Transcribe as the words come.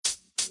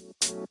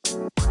What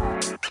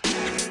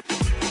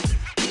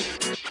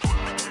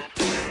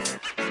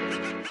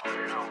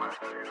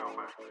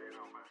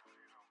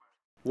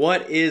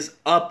is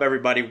up,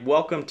 everybody?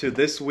 Welcome to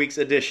this week's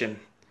edition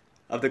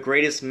of the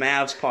greatest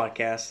Mavs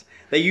podcast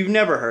that you've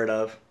never heard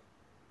of,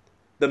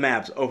 the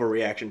Mavs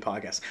Overreaction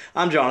Podcast.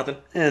 I'm Jonathan.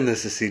 And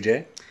this is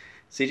CJ.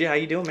 CJ, how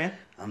you doing, man?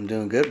 I'm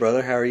doing good,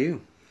 brother. How are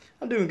you?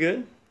 I'm doing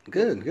good.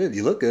 Good.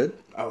 You look good.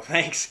 Oh,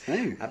 thanks.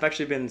 Thanks. I've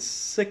actually been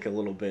sick a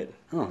little bit.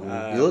 Oh,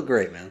 well, you look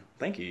great, man.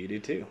 Thank you. You do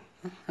too.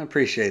 I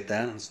appreciate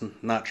that. It's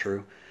not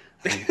true.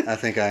 I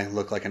think I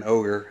look like an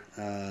ogre,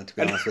 to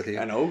be honest with you.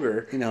 An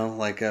ogre? You know,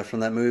 like from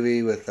that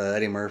movie with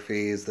Eddie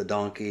Murphy as the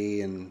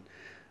donkey and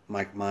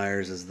Mike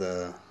Myers as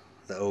the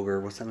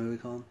ogre. What's that movie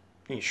called?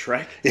 You mean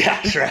Shrek?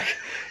 Yeah, Shrek.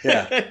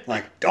 Yeah,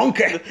 like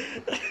donkey.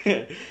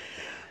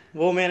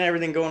 Well, man,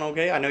 everything going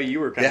okay? I know you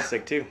were kind of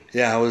sick too.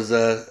 Yeah, I was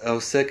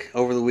sick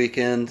over the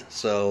weekend,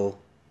 so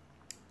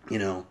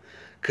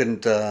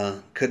couldn't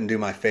do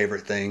my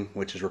favorite thing,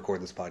 which is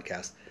record this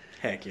podcast.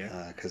 Heck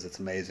yeah, because it's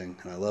amazing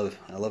and I love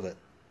it.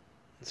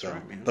 That's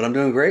right, man. But I'm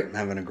doing great. I'm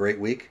having a great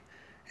week.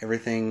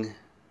 Everything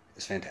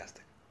is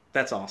fantastic.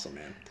 That's awesome,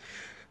 man.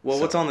 Well,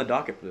 what's on the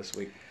docket for this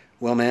week?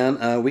 Well,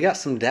 man, we got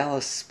some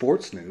Dallas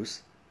sports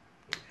news.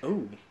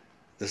 Oh,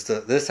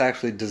 this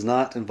actually does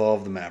not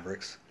involve the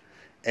Mavericks.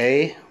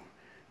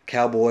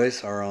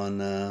 Cowboys are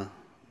on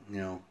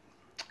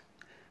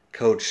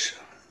coach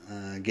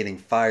getting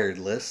fired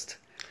list.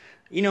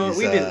 You know,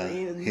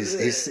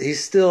 he's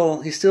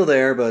still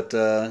there, but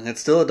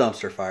it's still a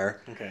dumpster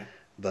fire. Okay.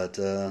 But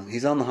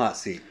he's on the hot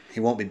seat. He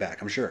won't be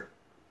back, I'm sure.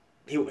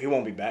 He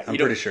won't be back. I'm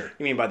pretty sure.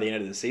 You mean by the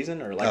end of the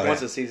season, or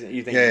once the season?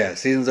 You think? Yeah.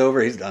 Season's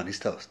over. He's done. He's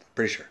toast.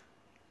 Pretty sure.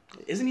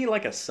 Isn't he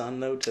like a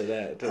son though to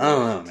I don't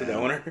know, to the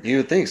owner? You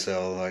would think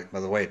so, like by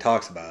the way he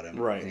talks about him.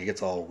 Right. And he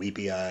gets all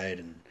weepy eyed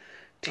and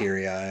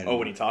teary eyed. Oh,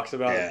 when he talks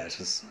about it? Yeah,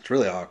 it's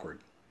really awkward.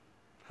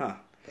 Huh.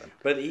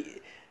 But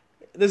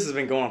this has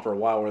been going on for a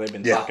while, where they've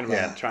been talking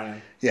about trying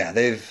to. Yeah,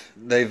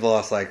 they've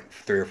lost like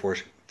three or four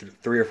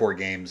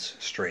games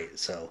straight.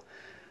 So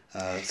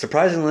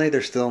surprisingly,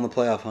 they're still in the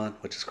playoff hunt,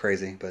 which is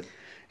crazy. But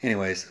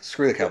anyways,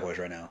 screw the Cowboys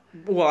right now.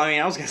 Well, I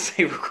mean, I was gonna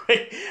say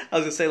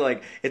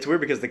like it's weird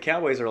because the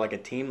Cowboys are like a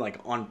team like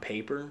on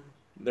paper.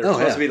 They're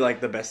supposed to be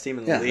like the best team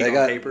in the league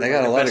on paper. They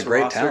got a lot of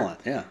great talent.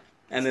 Yeah.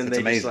 And then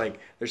just like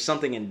there's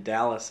something in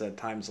Dallas at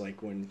times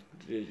like when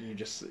you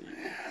just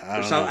I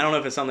don't know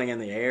if it's something in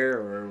the air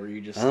or where you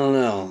just I don't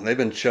know. They've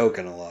been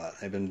choking a lot.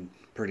 They've been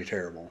pretty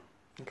terrible.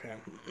 Okay.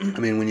 I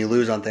mean, when you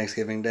lose on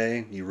Thanksgiving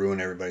Day, you ruin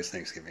everybody's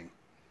Thanksgiving.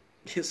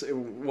 Yes,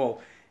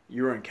 well,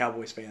 you were in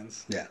Cowboys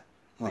fans. Yeah.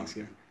 Well,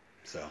 Thanksgiving.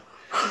 So,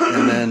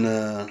 and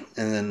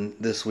then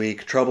this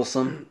week,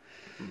 troublesome.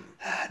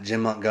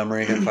 Jim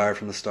Montgomery got fired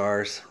from the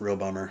Stars. Real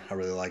bummer. I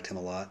really liked him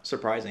a lot.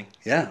 Surprising.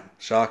 Yeah,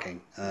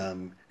 shocking.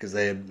 Because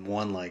they had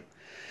won like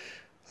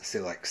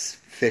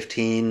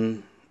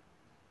 15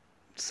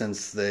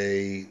 since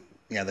they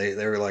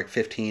were like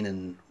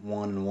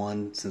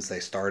 15-1 since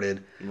they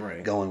started.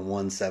 Right. Going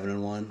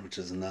 1-7-1, which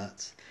is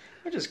nuts.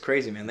 Which is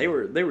crazy, man. They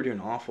were doing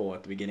awful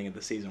at the beginning of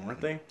the season,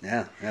 weren't they?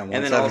 Yeah.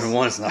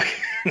 1-7-1 is not.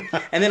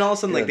 And then all of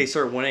a sudden, like they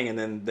start winning, and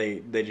then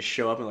they just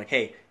show up and like,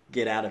 hey,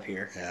 get out of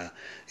here.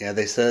 Yeah.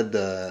 They said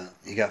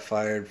he got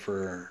fired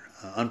for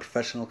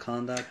unprofessional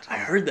conduct. I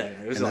heard that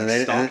it was like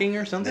stalking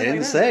or something. They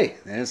didn't say.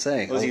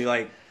 Was he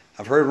like?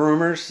 I've heard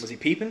rumors. Was he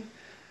peeping?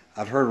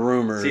 I've heard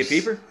rumors. Is he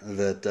a peeper?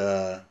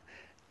 That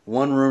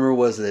one rumor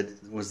was that.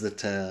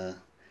 I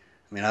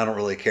mean, I don't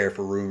really care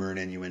for rumor and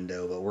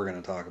innuendo, but we're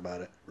going to talk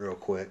about it real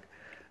quick.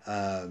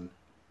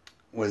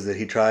 Was that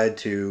he tried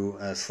to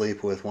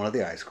sleep with one of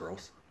the Ice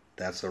Girls?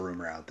 That's a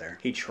rumor out there.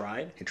 He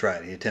tried. He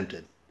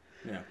attempted.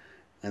 Yeah.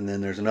 And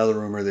then there's another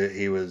rumor that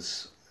he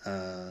was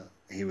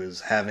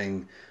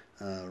having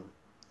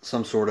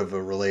some sort of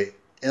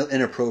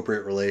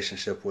inappropriate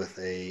relationship with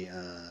a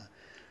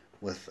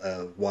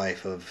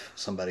wife of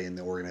somebody in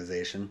the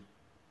organization.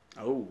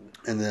 Oh.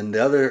 And then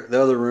the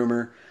other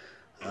rumor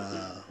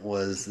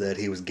was that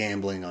he was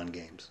gambling on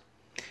games.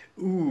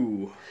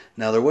 Ooh.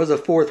 Now there was a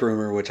fourth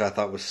rumor which I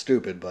thought was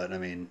stupid, but I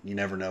mean you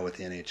never know with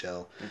the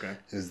NHL. Okay.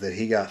 Is that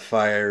he got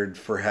fired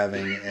for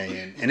having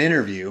an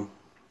interview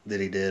that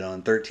he did on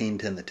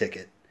 1310 The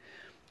Ticket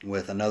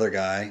with another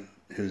guy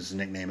whose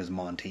nickname is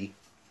Monty.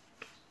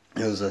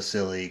 It was a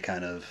silly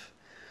kind of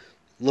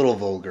little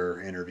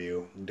vulgar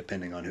interview.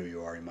 Depending on who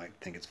you are, you might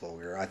think it's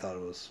vulgar. I thought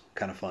it was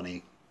kind of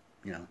funny.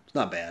 You know, it's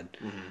not bad.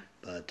 Mm-hmm.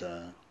 But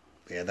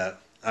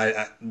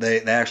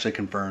they actually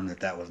confirmed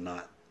that was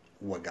not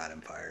what got him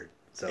fired.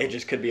 So it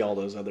just could be all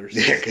those other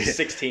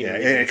 16. Yeah,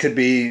 it could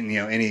be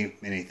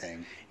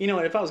anything. You know,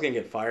 if I was gonna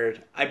get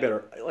fired,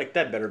 that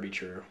better be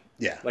true.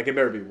 Yeah, like it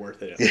better be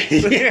worth it.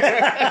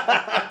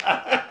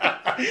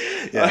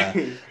 Yeah,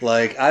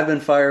 like I've been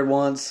fired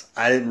once.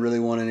 I didn't really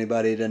want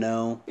anybody to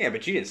know. Yeah,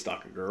 but you didn't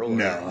stalk a girl.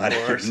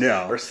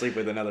 Or sleep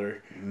with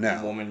another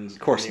woman. Of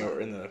course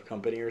not. In the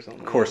company or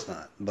something. Of course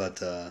not.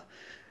 But I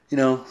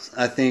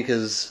think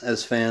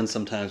as fans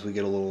sometimes we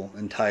get a little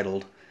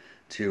entitled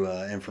to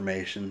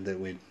information that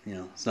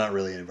it's not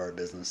really any of our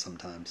business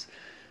sometimes.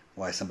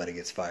 why somebody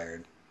gets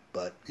fired.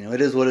 But,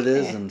 it is what it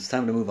is, and it's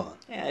time to move on.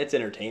 Yeah, it's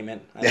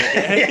entertainment. I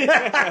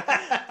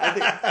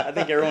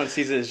think everyone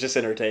sees it as just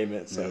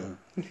entertainment. So,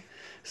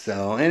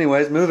 So,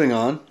 anyways, moving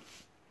on.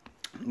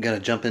 I'm going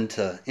to jump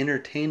into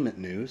entertainment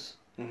news.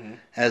 Mm-hmm.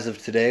 As of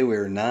today,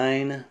 we're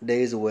 9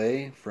 days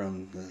away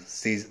from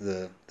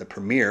the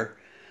premiere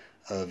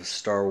of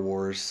Star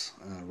Wars: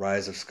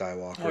 Rise of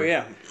Skywalker. Oh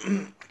yeah,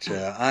 which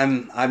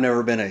I've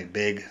never been a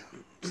big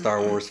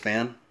Star Wars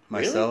fan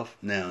myself.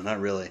 Really? No, not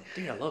really.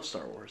 Dude, I love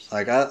Star Wars.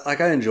 I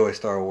enjoy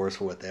Star Wars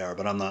for what they are,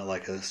 but I'm not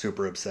like a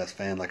super obsessed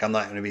fan. Like I'm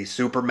not going to be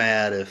super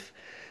mad if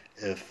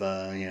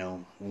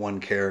one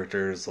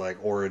character's like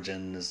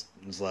origin is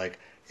like,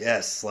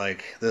 yes,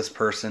 like this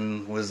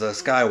person was a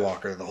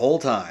Skywalker the whole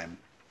time,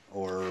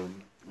 or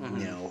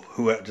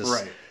who just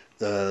right.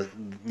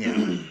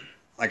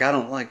 Like I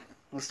don't like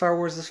Star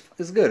Wars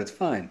is good. It's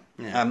fine.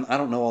 Yeah. I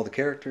don't know all the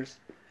characters.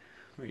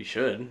 Well, you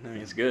should. I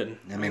mean, it's good.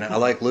 I mean, I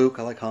like Luke.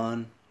 I like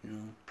Han.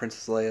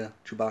 Princess Leia,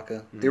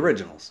 Chewbacca, the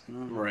originals.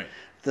 Right.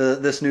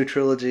 This new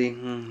trilogy,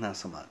 not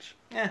so much.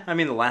 Yeah, I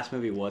mean the last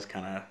movie was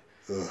kind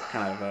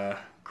of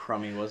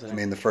crummy, wasn't it? I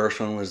mean the first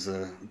one was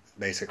a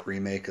basic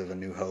remake of A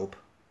New Hope.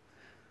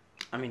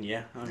 I mean,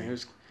 yeah. I mean, it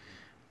was.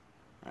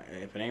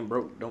 If it ain't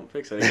broke, don't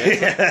fix it.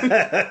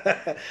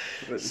 I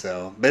guess.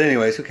 But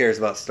anyways, who cares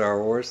about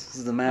Star Wars? This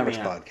is the Mavericks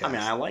podcast. I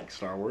mean, I like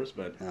Star Wars,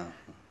 but well,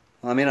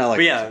 I mean, I like,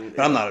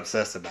 but I'm not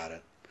obsessed about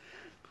it.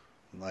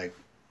 Like,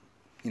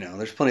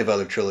 there's plenty of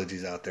other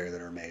trilogies out there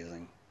that are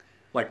amazing.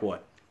 Like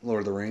what? Lord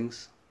of the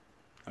Rings.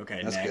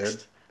 Okay, that's next.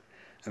 good.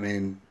 I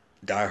mean,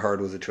 Die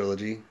Hard was a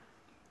trilogy.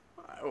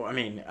 I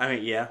mean,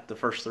 yeah, the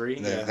first three.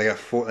 They got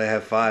 4. They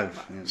have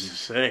 5.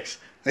 6.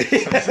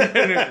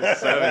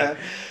 7.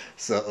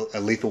 So, a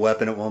Lethal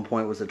Weapon at one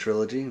point was a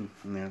trilogy.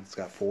 It's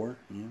got 4.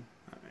 Yeah.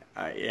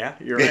 Yeah,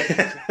 you're right.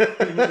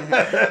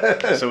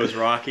 So was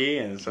Rocky,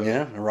 and so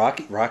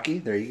Rocky.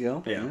 There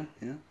you go.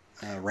 Yeah.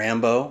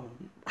 Rambo.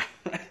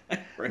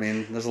 I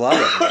mean, there's a lot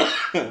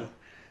of them.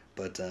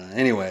 But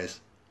anyways,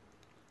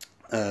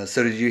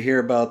 so did you hear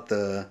about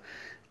the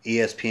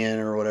ESPN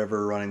or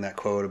whatever running that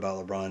quote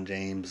about LeBron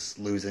James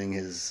losing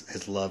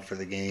his love for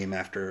the game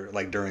after,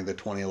 like, during the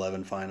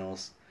 2011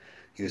 finals?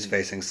 He was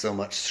facing so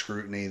much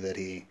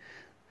scrutiny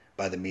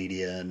by the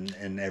media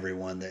and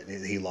everyone, that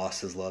he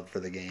lost his love for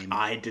the game.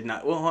 I did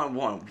not.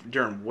 Well,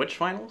 during which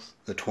finals?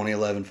 The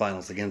 2011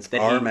 finals against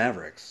our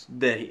Mavericks.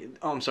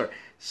 I'm sorry.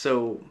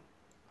 So,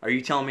 are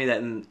you telling me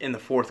that in the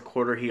fourth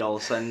quarter he all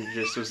of a sudden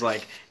just was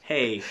like,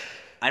 "Hey,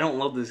 I don't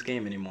love this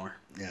game anymore"?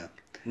 Yeah.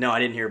 No, I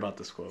didn't hear about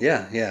this quote.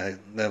 Yeah.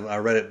 I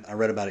read it. I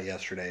read about it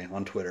yesterday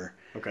on Twitter.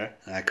 Okay.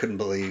 And I couldn't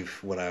believe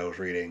what I was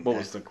reading. What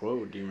was the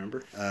quote? Do you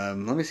remember?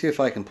 Let me see if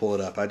I can pull it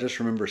up. I just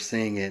remember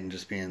seeing it and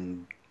just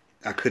being,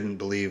 I couldn't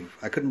believe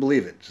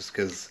it, just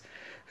because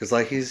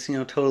like he's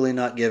totally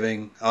not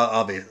giving.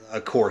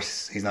 Of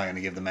course, he's not going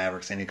to give the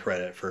Mavericks any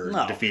credit for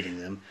defeating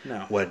them. No.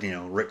 What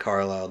Rick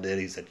Carlisle did,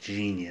 he's a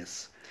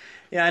genius.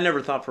 Yeah, I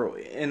never thought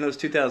in those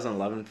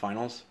 2011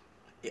 finals,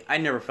 I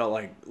never felt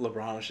like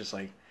LeBron was just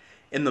like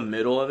in the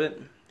middle of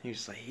it. He was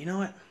just like, you know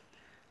what?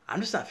 I'm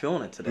just not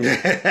feeling it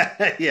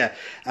today. Yeah,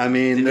 I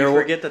mean, did you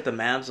forget that the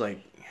Mavs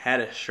had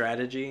a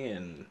strategy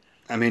and?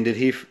 I mean, did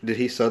he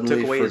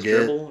suddenly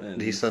forget?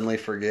 Did he suddenly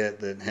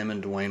forget that him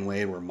and Dwayne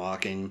Wade were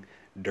mocking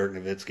Dirk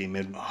Nowitzki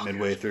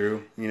midway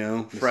through?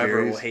 The forever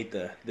series? will hate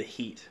the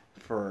Heat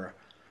for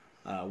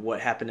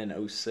what happened in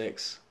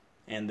 2006,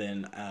 and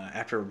then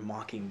after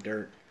mocking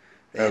Dirk.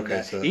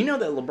 Okay, so you know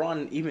that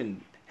LeBron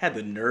even had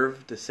the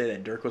nerve to say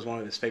that Dirk was one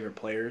of his favorite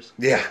players.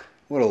 Yeah,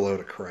 what a load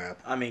of crap.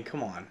 I mean,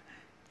 come on.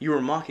 You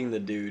were mocking the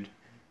dude,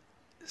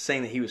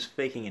 saying that he was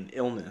faking an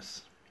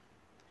illness.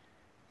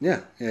 Yeah.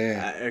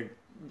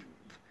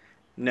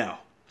 No,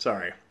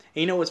 sorry.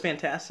 And you know what's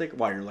fantastic?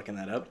 While you're looking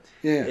that up,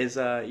 is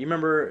you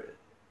remember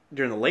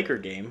during the Laker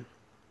game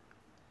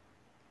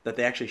that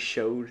they actually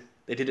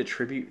they did a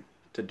tribute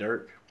to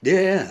Dirk.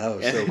 Yeah, that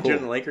was so cool.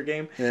 During the Laker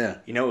game. Yeah.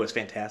 You know what was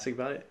fantastic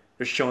about it?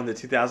 They're showing the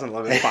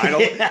 2011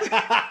 final.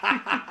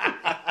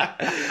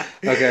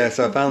 Okay,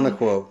 so I found the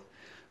quote.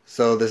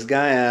 So this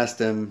guy asked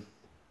him,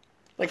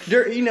 like,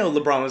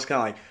 LeBron was kind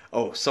of like,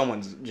 "Oh,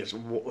 someone's just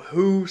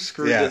who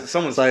screwed this?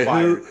 Someone's like,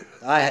 fired."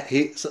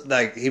 He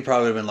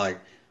probably would have been like,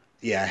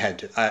 "Yeah, I had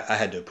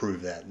to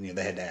approve that.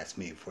 They had to ask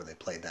me before they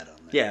played that on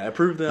there." Yeah,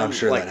 approve them. I'm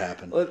sure that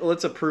happened.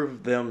 Let's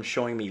approve them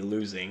showing me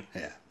losing.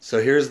 Yeah.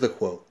 So here's the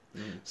quote.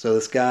 So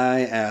this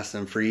guy asked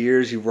him, "For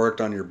years you've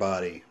worked on your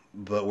body,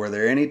 but were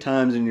there any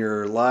times in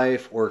your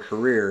life or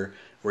career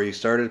where you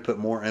started to put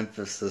more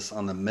emphasis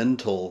on the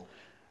mental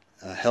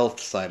health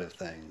side of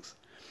things?"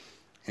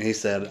 And he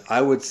said,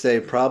 "I would say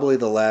probably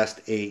the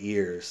last 8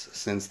 years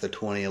since the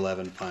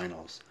 2011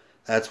 finals.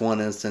 That's one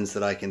instance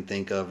that I can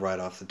think of right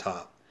off the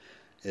top,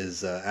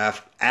 is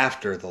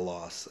after the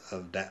loss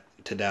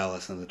to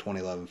Dallas in the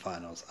 2011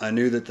 finals. I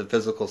knew that the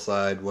physical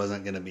side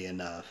wasn't going to be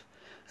enough,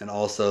 and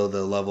also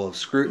the level of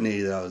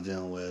scrutiny that I was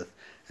dealing with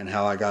and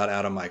how I got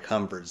out of my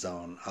comfort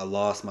zone. I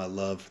lost my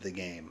love for the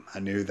game. I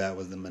knew that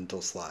was the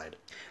mental slide."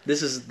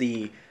 This is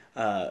the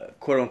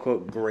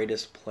quote-unquote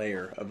greatest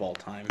player of all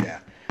time. Yeah.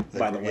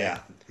 by the way. Yeah,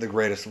 the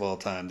greatest of all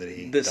time that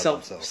he The dubbed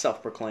himself.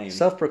 self-proclaimed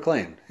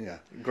Self-proclaimed, yeah.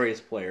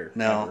 greatest player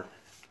Now, ever.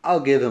 I'll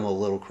give him a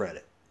little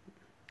credit.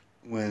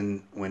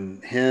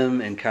 When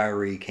him and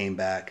Kyrie came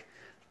back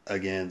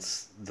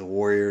against the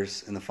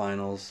Warriors in the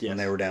finals, Yes. when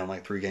they were down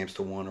like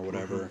 3-1 or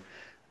whatever,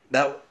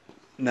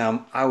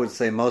 now I would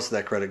say most of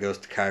that credit goes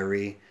to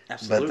Kyrie.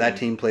 Absolutely. But that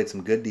team played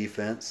some good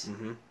defense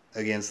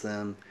against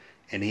them,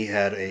 and he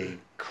had a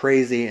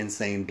crazy,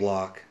 insane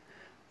block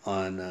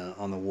on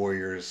the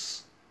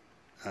Warriors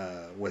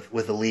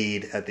with a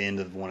lead at the end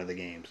of one of the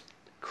games.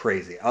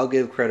 Crazy. I'll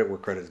give credit where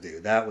credit's due.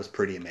 That was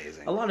pretty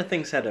amazing. A lot of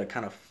things had to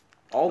kind of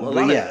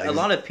a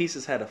lot of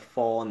pieces had to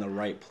fall in the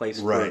right place.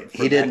 Right.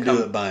 For he didn't that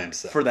do it by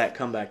himself. for that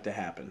comeback to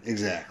happen.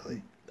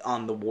 Exactly.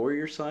 On the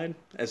Warriors side,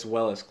 as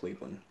well as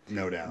Cleveland,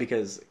 No doubt.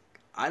 because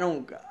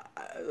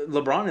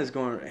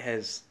LeBron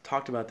has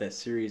talked about that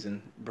series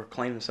and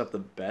proclaimed himself the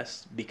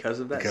best because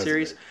of that Because of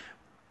series. it.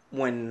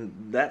 When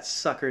that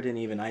sucker didn't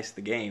even ice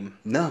the game,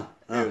 No.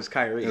 it was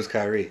Kyrie. It was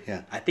Kyrie,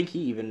 yeah. I think he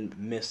even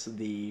missed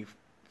the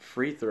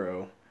free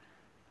throw,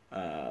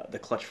 the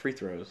clutch free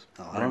throws.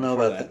 Oh, I don't know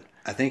about that.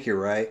 I think you're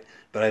right,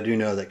 but I do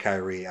know that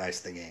Kyrie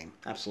iced the game.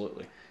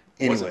 Absolutely.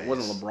 Anyways. It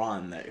wasn't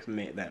LeBron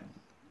that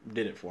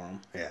did it for him.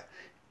 Yeah.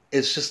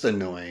 It's just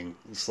annoying.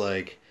 It's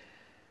like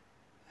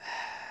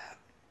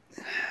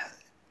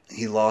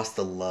he lost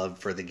the love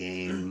for the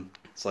game.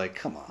 It's like,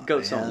 come on,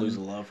 Goats man. don't lose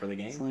the love for the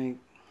It's game. like,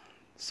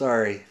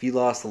 sorry, if you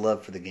lost the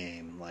love for the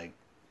game, like,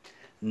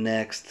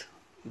 next,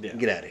 Yeah.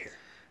 get out of here.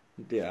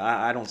 Yeah,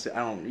 I don't see. I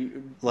don't.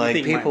 You Like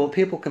think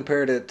people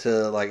compared it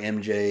to like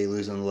MJ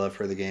losing the love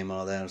for the game and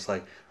all that. It's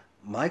like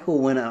Michael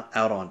went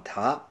out on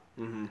top.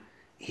 Mm-hmm.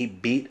 He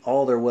beat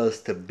all there was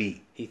to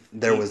beat.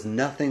 There was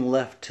nothing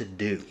left to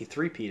do. He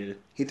three-peated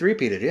He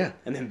three-peated, yeah.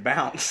 and then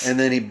bounced. And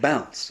then he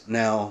bounced.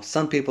 Now,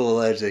 some people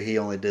allege that he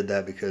only did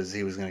that because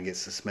he was going to get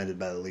suspended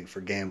by the league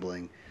for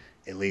gambling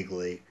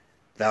illegally.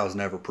 That was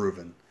never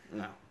proven.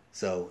 No.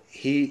 So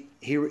he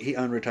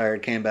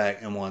unretired, came back,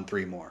 and won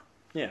 3 more.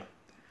 Yeah.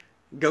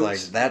 Like,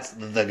 Goats. that's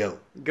the GOAT.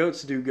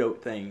 Goats do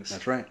goat things.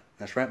 That's right.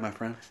 That's right, my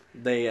friend.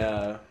 They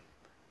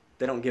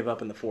don't give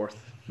up in the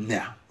fourth.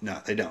 No,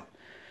 they don't.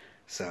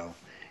 So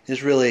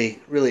it's really,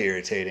 really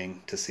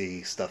irritating to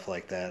see stuff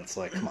like that. It's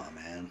like, come on,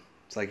 man.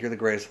 It's like, you're the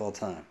greatest of all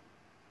time.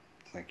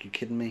 It's like, you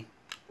kidding me?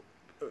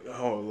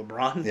 Oh,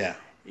 LeBron? Yeah.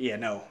 Yeah.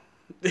 No.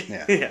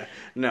 Yeah. Yeah.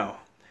 No.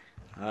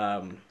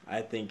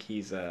 I think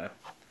he's I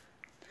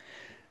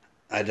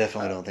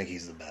definitely don't think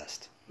he's the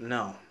best.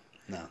 no.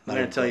 No, I'm not gonna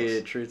even tell you close.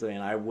 the truth,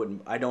 and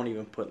I don't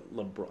even put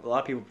LeBron. A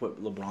lot of people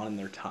put LeBron in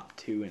their top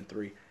 2 and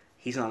 3.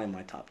 He's not in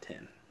my top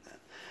 10.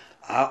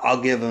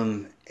 I'll give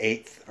him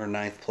 8th or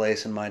 9th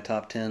place in my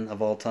top 10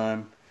 of all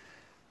time.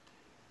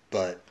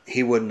 But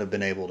he wouldn't have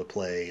been able to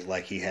play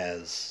like he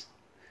has,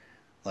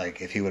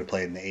 like if he would have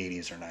played in the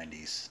 80s or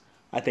 90s.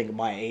 I think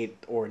my 8th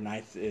or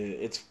 9th,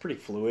 it's pretty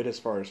fluid as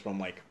far as from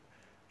like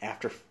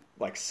after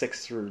like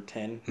 6 through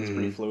 10. It's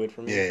pretty fluid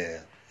for me. Yeah.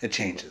 It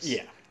changes.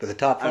 Yeah. But the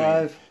top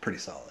 5, pretty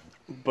solid.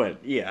 But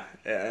yeah,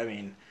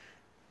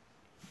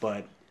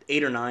 but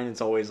 8 or 9,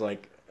 it's always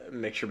like a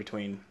mixture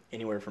between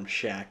anywhere from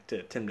Shaq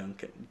to Tim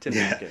Duncan.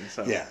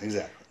 So Yeah,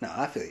 exactly. No,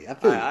 I feel you.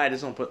 I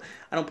just don't put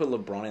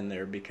LeBron in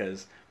there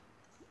because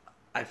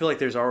I feel like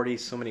there's already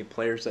so many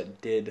players that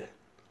did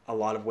a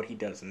lot of what he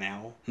does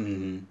now,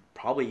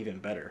 probably even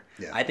better.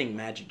 Yeah. I think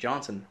Magic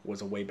Johnson was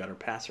a way better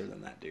passer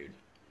than that dude.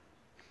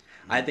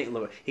 I think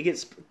he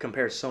gets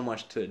compared so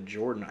much to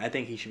Jordan. I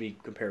think he should be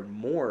compared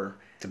more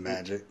to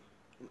Magic.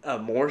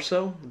 More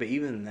so, but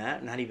even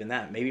that, not even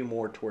that, maybe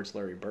more towards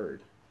Larry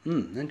Bird.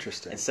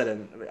 Interesting. Instead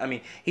of,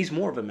 he's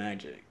more of a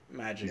Magic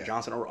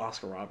Johnson or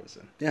Oscar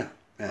Robinson. Yeah,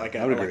 Like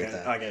I would agree with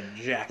that. Like a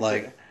Jack.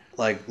 Like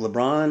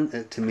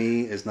LeBron, to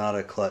me, is not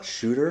a clutch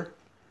shooter,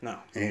 No.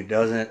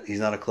 and he's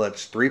not a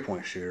clutch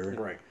 3-point shooter.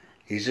 Right.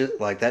 He's just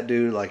like that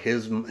dude. Like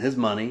his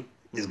money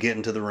is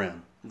getting to the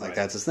rim. Like Right.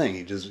 that's his thing.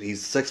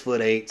 He's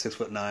 6'8",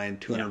 6'9",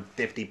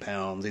 250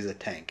 pounds. He's a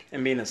tank.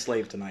 And being a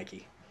slave to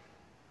Nike.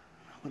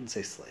 I wouldn't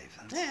say slave.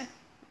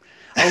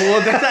 Oh,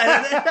 well,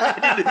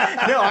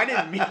 I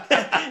didn't mean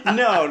that.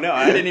 No,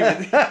 I didn't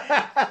even.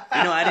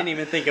 I didn't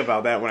even think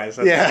about that when I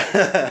said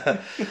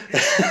that.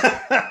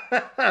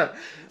 I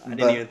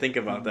didn't even think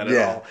about that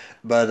at all.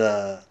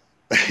 But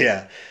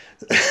yeah.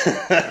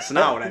 That's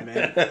not what I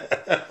meant.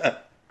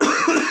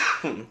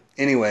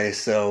 Anyway,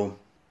 so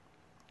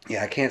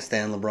yeah, I can't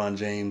stand LeBron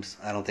James.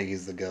 I don't think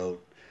he's the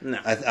GOAT. No.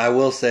 I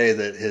will say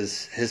that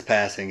his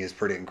passing is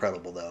pretty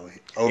incredible though.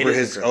 Over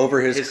his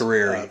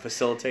career,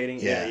 facilitating.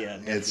 Yeah,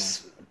 definitely.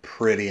 it's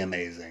pretty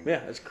amazing.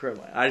 Yeah, it's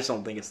incredible. I just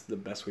don't think it's the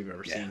best we've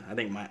ever seen. I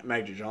think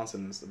Magic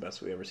Johnson is the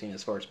best we've ever seen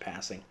as far as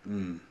passing.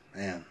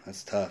 Man,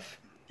 that's tough.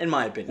 In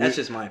my opinion, that's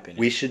just my opinion.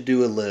 We should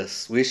do a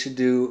list. We should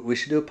do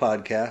a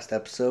podcast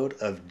episode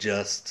of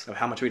just of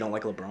how much we don't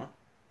like LeBron.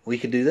 We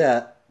could do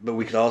that, but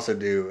we could also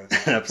do an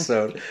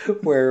episode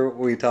where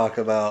we talk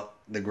about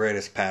the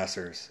greatest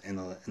passers in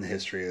the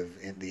history of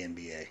the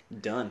NBA.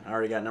 Done. I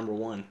already got number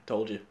 1.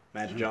 Told you,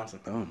 Magic Johnson.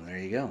 Boom. There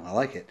you go. I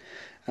like it.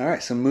 All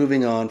right. So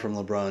moving on from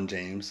LeBron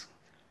James,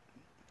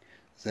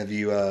 So have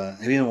you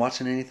been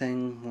watching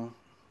anything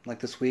like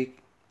this week?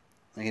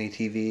 Like any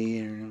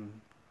TV or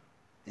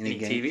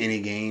TV? any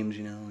games?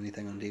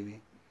 Anything on TV?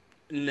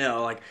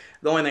 No, like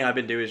the only thing I've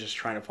been doing is just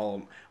trying to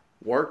follow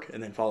work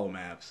and then follow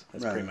Mavs.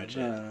 That's pretty much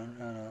it.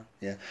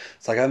 Yeah,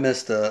 it's like I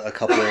missed a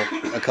couple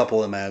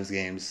of Mavs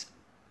games,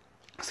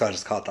 so I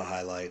just caught the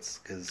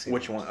highlights.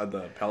 Which one of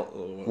the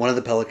one of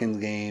the Pelicans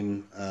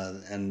game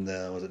and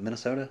was it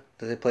Minnesota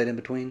that they played in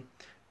between?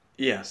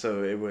 Yeah,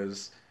 so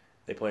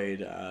they played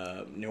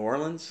New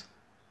Orleans,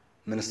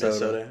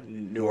 Minnesota,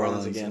 New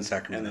Orleans again, and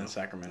Sacramento. And then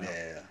Sacramento.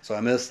 Yeah. So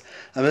I missed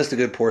a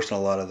good portion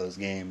of a lot of those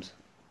games,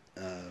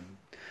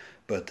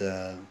 but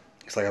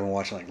it's like I've been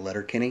watching like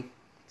Letterkenny.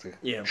 It's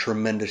a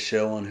tremendous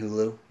show on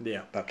Hulu.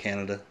 Yeah, about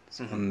Canada. It's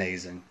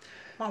amazing.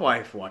 My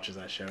wife watches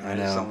that show. I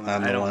know.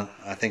 I'm the one.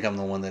 I think I'm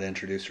the one that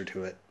introduced her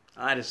to it.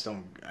 I just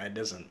don't. It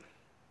doesn't.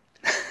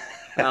 I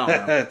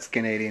don't know. It's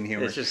Canadian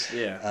humor. It's just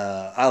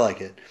I like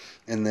it.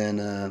 And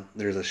then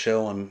there's a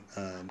show on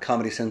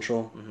Comedy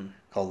Central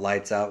called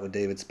Lights Out with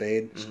David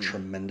Spade. It's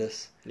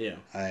tremendous. Yeah,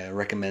 I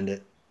recommend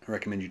it. I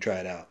recommend you try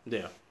it out.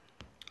 Yeah.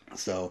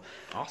 So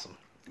awesome.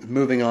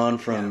 Moving on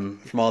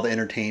from all the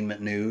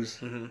entertainment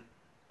news,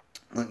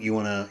 you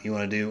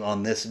wanna do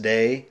on this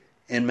day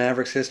in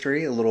Mavericks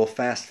history a little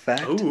fast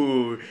fact.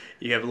 Ooh,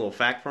 you have a little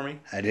fact for me?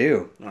 I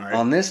do. All right.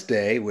 On this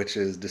day, which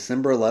is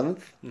December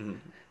 11th,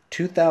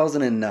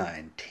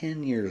 2009,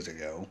 10 years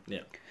ago. Yeah.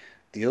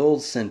 The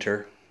old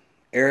center,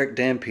 Eric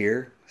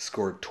Dampier,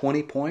 scored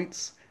 20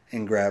 points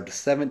and grabbed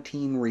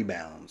 17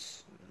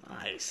 rebounds.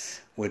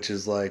 Nice. Which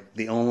is like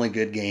the only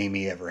good game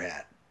he ever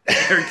had.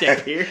 Eric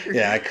Dampier?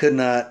 Yeah, I could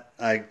not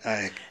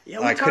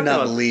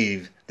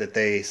believe that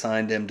they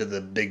signed him to the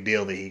big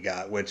deal that he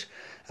got, which,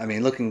 I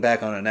mean, looking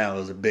back on it now, it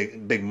was a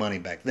big money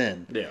back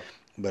then. Yeah.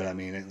 But I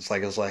mean, I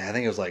think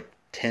it was like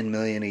 $10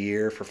 million a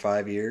year for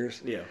 5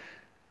 years. Yeah.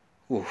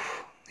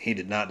 Oof, he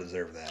did not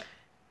deserve that.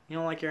 You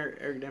don't like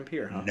Eric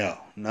Dampier, huh? No,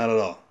 not at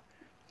all.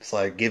 It's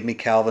like, give me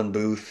Calvin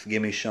Booth,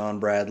 give me Sean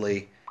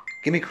Bradley,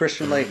 give me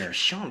Christian Laettner.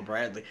 Sean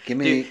Bradley. Give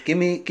me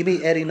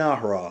Eddie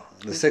Nahara,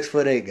 the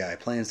 6'8" guy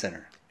playing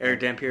center. Eric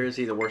Dampier, is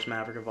he the worst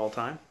Maverick of all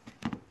time?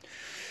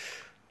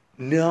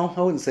 No,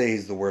 I wouldn't say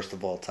he's the worst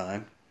of all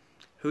time.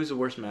 Who's the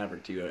worst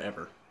Maverick to you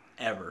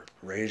ever?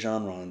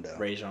 Rajon Rondo.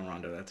 Rajon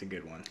Rondo, that's a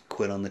good one.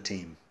 Quit on the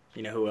team.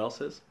 You know who else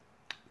is?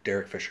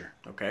 Derek Fisher.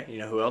 Okay, you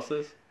know who else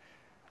is?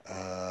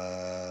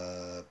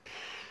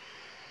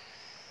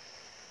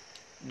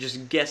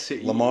 Just guess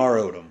who. Lamar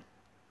Odom.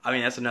 I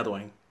mean, that's another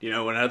one. Do you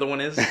know what another one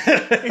is?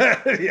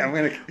 Yeah, I'm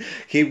going to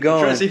keep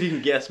going. I'm trying to see if you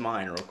can guess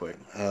mine real quick.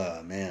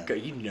 Oh, man.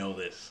 You know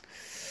this.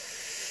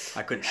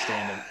 I couldn't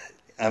stand him.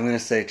 I'm going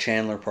to say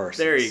Chandler Parsons.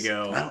 There you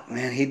go.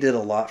 Man, he did a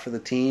lot for the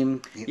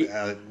team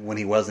when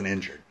he wasn't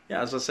injured. Yeah,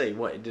 I was going to say,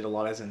 what, did a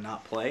lot as in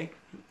not play?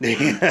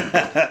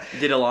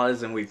 Did a lot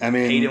as in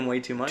paid him way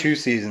too much? 2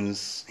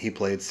 seasons, he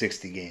played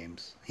 60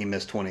 games. He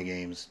missed 20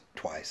 games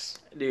twice.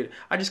 Dude,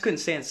 I just couldn't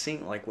stand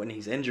seeing, like, when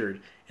he's injured,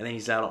 and then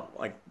he's out,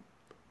 like,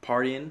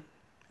 partying,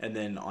 and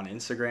then on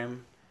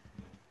Instagram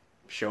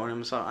showing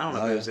himself. I don't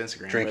know if it was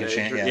Instagram. Drinking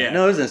champagne. Yeah.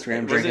 No, it was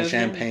Instagram. Drinking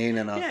champagne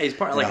and he's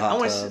part. Like, I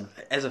want to,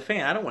 as a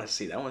fan, I don't want to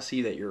see that. I want to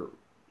see that you're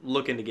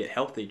looking to get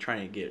healthy,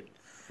 trying to get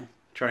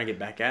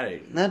back at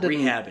it,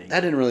 rehabbing.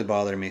 That didn't really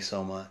bother me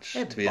so much.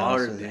 It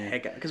bothered the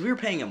heck out because we were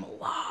paying him a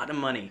lot of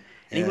money,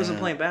 and he wasn't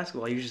playing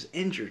basketball. He was just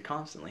injured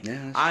constantly.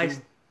 Yeah, I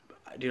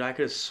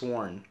could have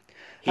sworn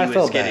I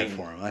felt bad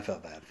for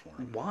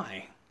him.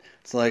 Why?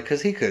 It's like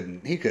because he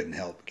couldn't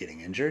help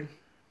getting injured.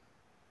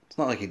 It's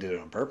not like he did it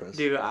on purpose.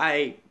 Dude,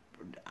 I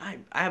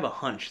have a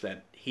hunch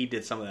that he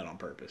did some of that on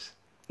purpose.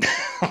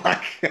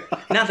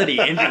 Not that he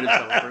injured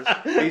himself on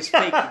purpose.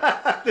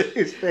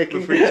 He's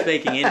faking. He's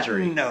faking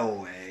injury.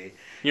 No way.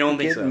 You don't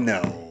think so?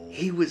 No.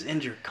 He was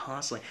injured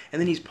constantly, and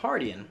then he's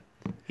partying.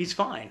 He's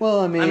fine. Well,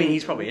 I mean,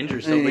 he's probably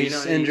injured still. But,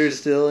 he's injured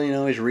still.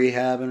 He's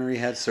rehabbing. He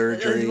had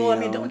surgery. Well, I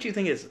mean, don't you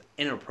think it's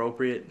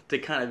inappropriate to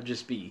kind of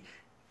just be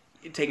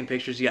taking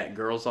pictures? You got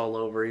girls all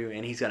over you,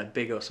 and he's got a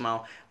big old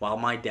smile, while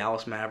my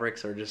Dallas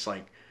Mavericks are just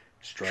like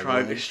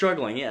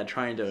struggling. Yeah,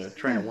 trying to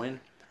win.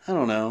 I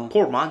don't know.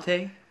 Poor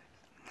Monte.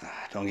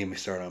 Don't get me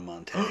started on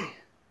Monte.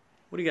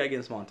 What do you got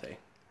against Monte?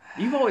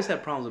 You've always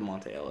had problems with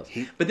Monte Ellis,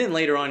 but then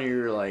later on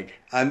you're like,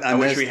 I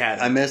wish we had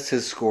him. I missed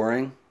his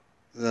scoring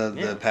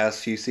the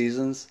past few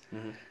seasons,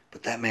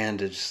 but that man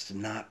just did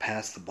not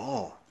pass the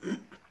ball.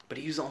 But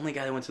he was the only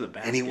guy that went to the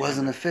basket, and he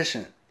wasn't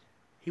efficient.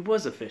 He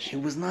was efficient.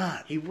 He was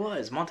not. He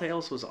was. Monte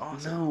Ellis was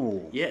awesome.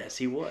 No. Yes,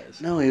 he was.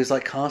 No, he was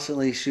like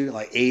constantly shooting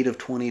like 8 of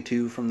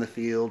 22 from the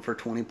field for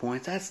 20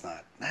 points. That's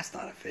not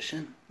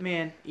efficient.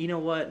 Man, you know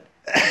what?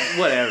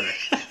 Whatever.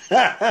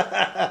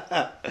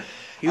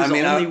 He was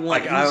the only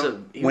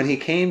one. When he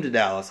came to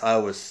Dallas, I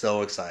was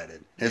so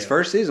excited. His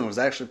first season was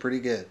actually pretty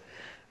good,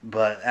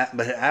 but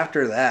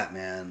after that,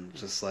 man,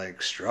 just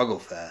like struggle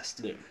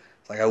fest. Yeah.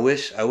 It's like I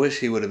wish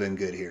he would have been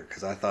good here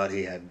because I thought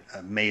he had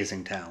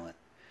amazing talent.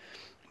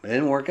 But it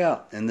didn't work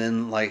out. And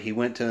then like he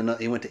went to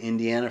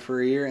Indiana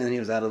for a year, and then he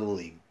was out of the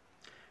league.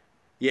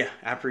 Yeah,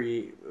 after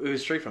it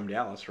was straight from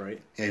Dallas, right?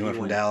 Yeah, he went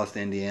from Dallas to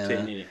Indiana,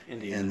 to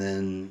Indiana.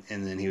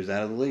 and then he was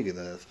out of the league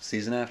the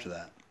season after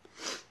that.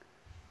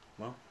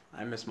 Well,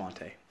 I miss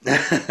Monte.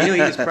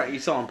 You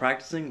saw him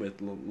practicing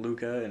with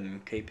Luka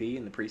and KP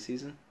in the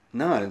preseason.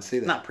 No, I didn't see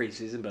that. Not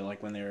preseason, but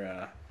like when they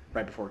were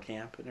right before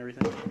camp and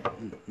everything.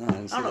 No, I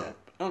didn't see that.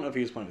 I don't know if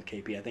he was playing with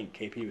KP. I think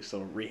KP was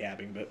still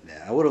rehabbing, but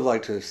yeah, I would have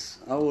liked to. There's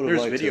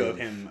video of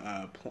him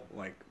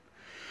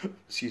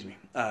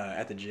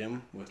at the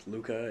gym with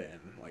Luka and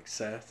like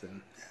Seth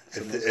and.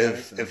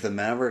 If the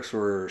Mavericks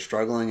were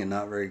struggling and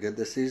not very good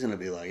this season, it'd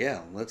be like, yeah,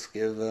 let's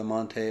give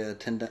Monte a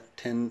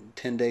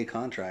 10-day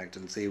contract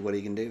and see what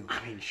he can do.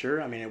 I mean,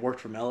 sure. I mean, it worked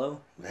for Melo.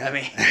 I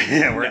mean,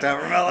 yeah, it worked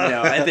out for Melo.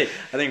 No, I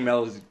think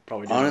Melo's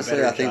probably doing honestly,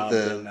 a better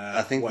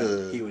I think job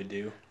than what he would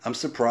do. I'm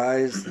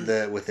surprised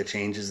that with the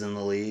changes in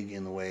the league,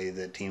 in the way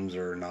that teams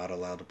are not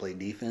allowed to play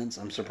defense,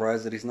 I'm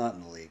surprised that he's not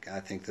in the league.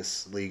 I think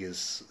this league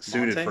is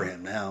suited for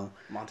him now.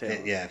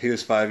 Monte. Yeah, if he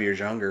was 5 years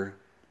younger.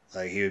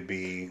 Like he would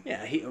be,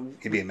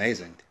 he'd be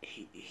amazing.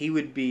 He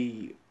would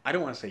be. I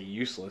don't want to say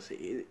useless.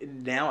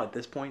 Now at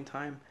this point in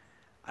time,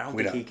 I don't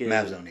think he could.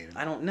 Mavs don't need him.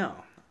 I don't know.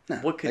 No,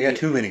 what could they got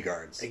too many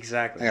guards.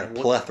 Exactly. They got a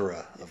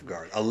plethora of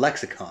guards, a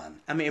lexicon.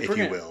 I mean, if you we're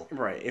gonna, will.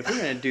 Right. If we're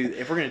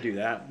gonna do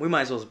that, we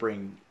might as well just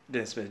bring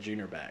Dennis Smith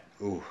Jr. back.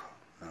 Ooh,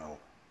 no.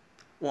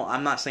 Well,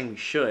 I'm not saying we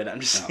should. I'm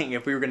just saying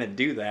if we were gonna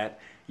do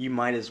that, you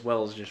might as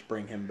well as just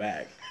bring him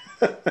back.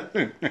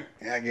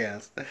 I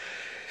guess.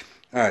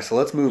 All right, so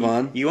let's move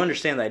on. You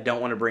understand that I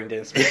don't want to bring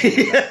Dennis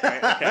Smith back,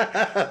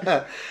 right?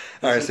 Okay.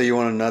 All right, so you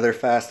want another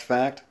fast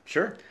fact?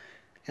 Sure.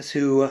 Guess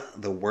who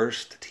the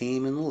worst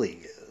team in the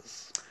league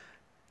is?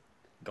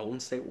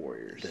 Golden State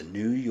Warriors. The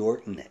New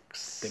York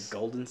Knicks. The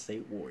Golden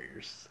State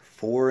Warriors.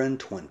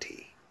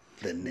 4-20.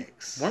 The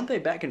Knicks. Weren't they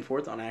back and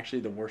forth on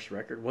actually the worst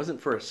record?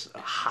 Wasn't for a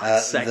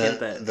hot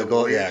second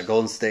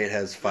Golden State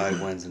has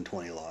 5 wins and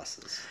 20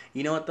 losses.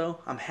 You know what though?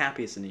 I'm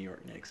happy it's the New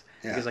York Knicks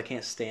because I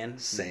can't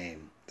stand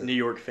New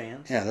York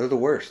fans. Yeah, they're the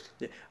worst.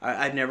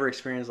 I've never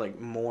experienced like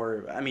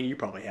more. I mean, you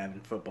probably have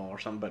in football or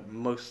something,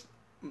 but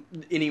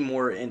any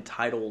more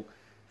entitled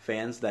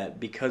fans that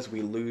because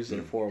we lose,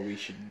 therefore we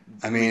should.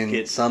 I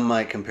mean, some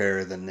might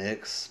compare the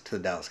Knicks to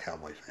the Dallas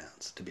Cowboy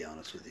fans. To be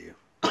honest with you.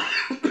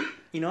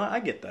 You know, I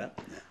get that.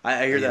 Yeah.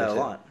 I hear that a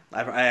lot.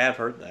 I have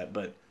heard that,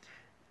 but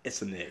it's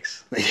the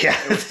Knicks. Yeah,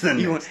 it's the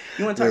Knicks.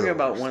 You want to talk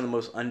about one of the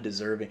most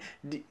undeserving?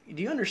 Do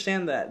you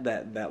understand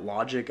that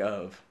logic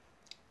of,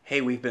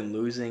 hey, we've been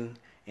losing,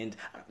 and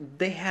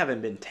they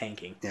haven't been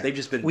tanking. Yeah. They've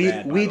just been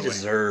bad. We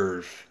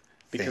deserve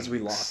because we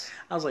lost.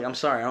 I was like, I'm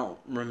sorry, I don't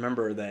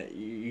remember that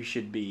you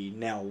should be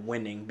now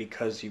winning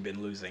because you've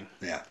been losing.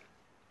 Yeah.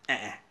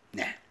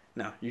 Nah.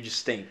 No, you just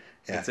stink.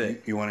 Yeah. That's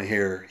it. You want to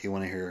hear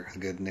a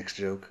good Knicks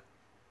joke?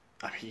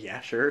 I mean, yeah,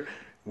 sure.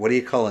 What do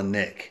you call a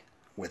Knick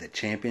with a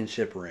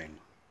championship ring?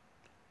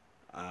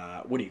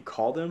 What do you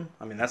call them?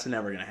 I mean, that's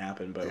never going to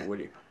happen. But what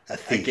do you? A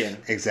thief. Again,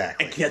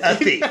 exactly. A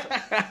thief.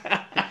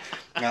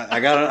 I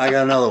got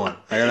another one.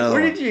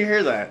 Where did you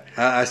hear that?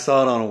 I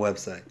saw it on a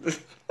website.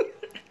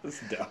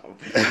 That's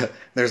dumb.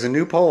 There's a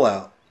new poll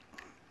out.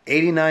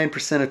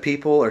 89% of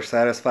people are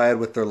satisfied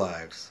with their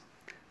lives.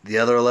 The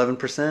other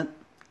 11%,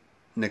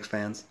 Knicks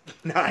fans.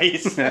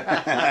 Nice.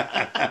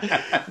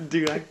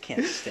 Dude, I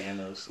can't stand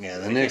those. Yeah,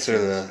 the Knicks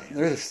are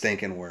they're the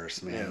stinking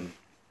worst, man.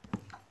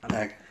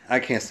 Yeah. I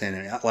can't stand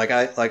it.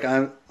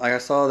 I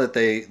saw that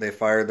they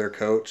fired their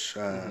coach,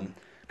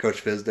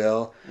 Coach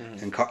Fizdale,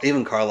 and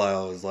even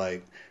Carlisle was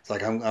like, it's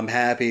like I'm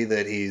happy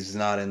that he's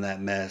not in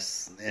that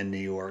mess in New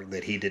York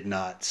that he did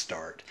not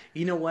start.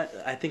 You know what?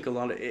 I think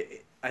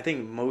I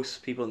think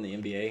most people in the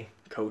NBA,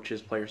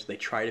 coaches, players, they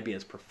try to be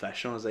as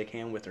professional as they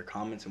can with their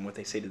comments and what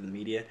they say to the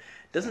media.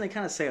 Doesn't it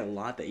kind of say a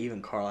lot that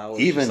even Carlisle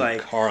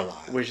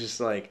was just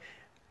like,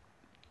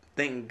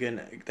 thank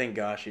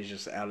gosh he's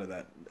just out of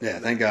that. Yeah,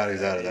 thank God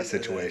he's out of that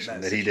situation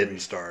that he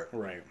didn't start.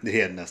 Right. That he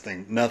had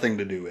nothing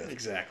to do with.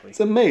 Exactly. It's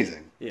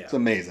amazing. Yeah. It's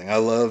amazing. I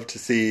love to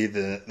see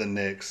the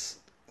Knicks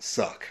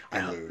suck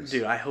and lose.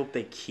 Dude, I hope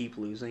they keep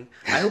losing.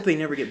 I hope they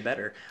never get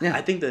better. Yeah.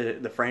 I think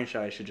the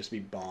franchise should just be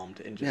bombed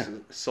and just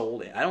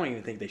sold. I don't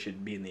even think they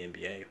should be in the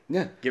NBA.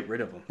 Yeah. Get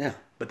rid of them. Yeah.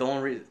 But the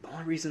only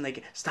reason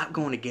they stop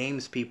going to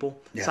games, people.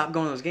 Yeah. Stop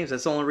going to those games.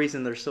 That's the only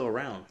reason they're still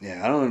around.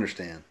 Yeah, I don't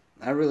understand.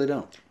 I really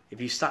don't. If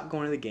you stop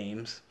going to the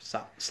games,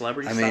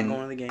 celebrities stop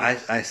going to the games.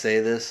 I say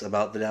this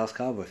about the Dallas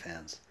Cowboy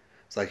fans.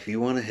 It's like if you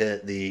want to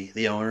hit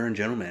the owner and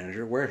general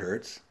manager where it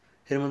hurts,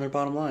 hit them on their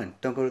bottom line.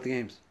 Don't go to the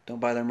games.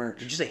 Don't buy their merch.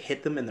 Did you say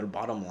hit them in their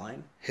bottom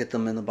line? Hit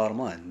them in the bottom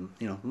line.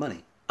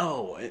 Money.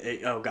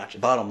 Oh, gotcha.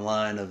 Bottom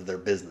line of their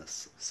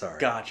business. Sorry.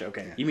 Gotcha.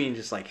 Okay. Yeah. You mean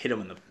just like hit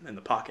them in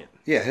the pocket?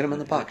 Yeah, hit them in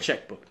the pocket.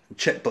 Checkbook.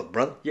 Checkbook,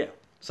 brother. Yeah.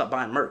 Stop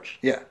buying merch.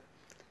 Yeah.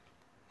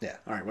 Yeah.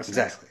 All right. What's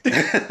exactly?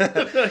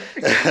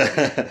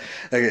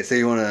 Okay, so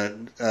you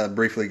want to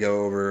briefly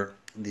go over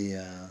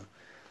the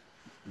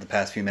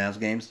past few Mavs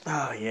games?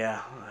 Oh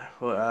yeah.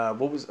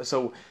 What was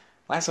so?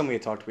 Last time we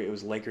had talked about it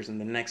was Lakers,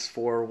 and the next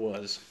 4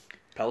 was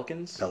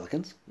Pelicans.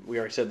 Pelicans. We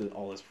already said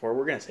all this before.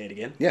 We're gonna say it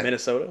again. Yeah.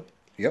 Minnesota.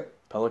 Yep.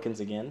 Pelicans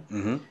again.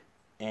 Mm-hmm.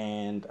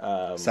 and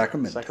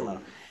Sacramento.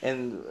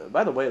 And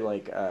by the way,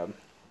 like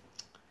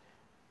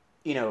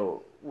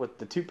with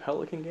the 2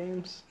 Pelican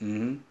games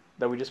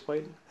that we just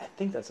played, I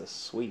think that's a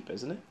sweep,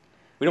 isn't it?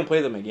 We don't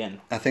play them again.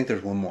 I think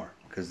there's one more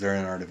because they're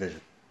in our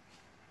division.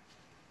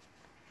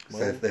 Well,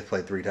 So they've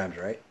played 3 times,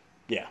 right?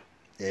 Yeah.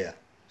 Yeah.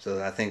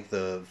 So I think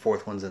the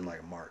 4th one's in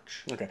like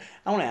March. Okay.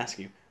 I want to ask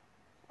you,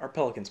 our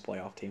Pelicans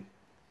playoff team?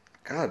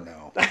 God,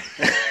 no.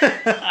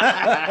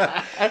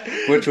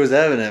 Which was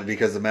evident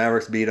because the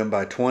Mavericks beat them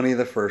by 20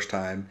 the first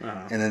time,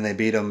 and then they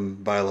beat them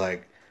by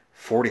like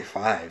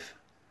 45,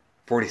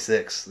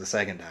 46 the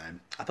second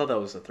time. I thought that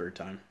was the 3rd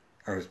time.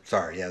 Or,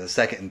 sorry, yeah, the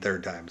second and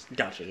third times.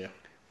 Gotcha, yeah.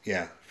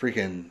 Yeah,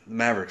 freaking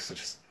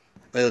Mavericks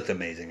they looked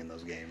amazing in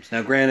those games.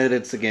 Now, granted,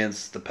 it's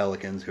against the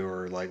Pelicans, who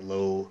are like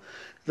low.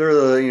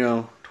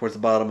 They're towards the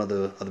bottom of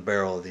the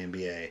barrel of the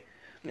NBA.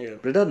 Yeah,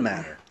 but it doesn't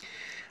matter.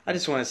 I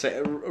just want to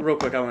say real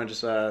quick. I want to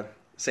just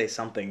say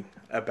something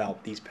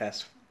about these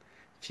past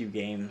few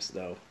games,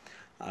 though.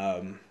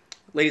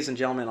 Ladies and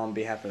gentlemen, on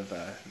behalf of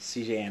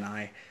CJ and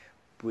I,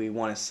 we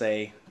want to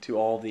say to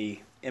all the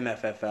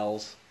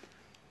MFFLs,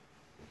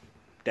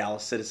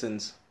 Dallas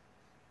Citizens,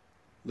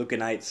 Luka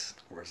Knights,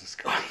 Where's this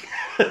going?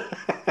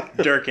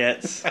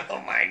 Dirkettes.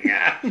 Oh my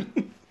god.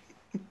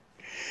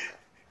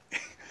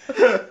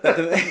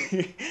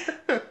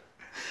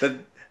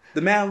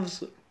 The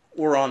Mavs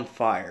were on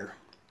fire.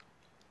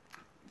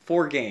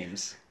 4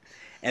 games.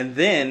 And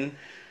then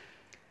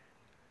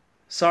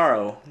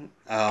sorrow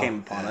came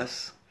upon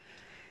us.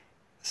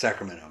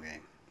 Sacramento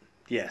game.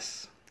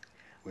 Yes.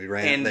 They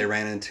ran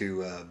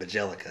into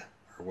Bjelica.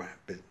 Or what?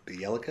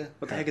 Bjelica?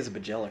 What the heck is a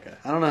Bjelica?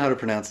 I don't know how to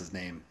pronounce his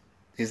name.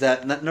 He's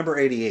that number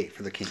 88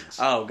 for the Kings.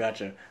 Oh,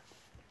 gotcha.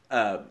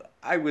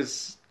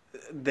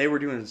 They were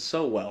doing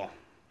so well.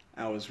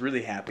 I was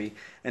really happy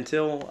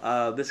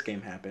until this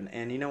game happened.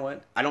 And you know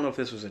what? I don't know if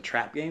this was a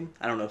trap game.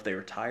 I don't know if they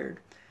were tired.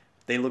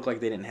 They looked like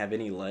they didn't have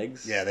any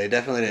legs. Yeah, they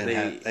definitely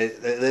didn't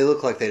have. They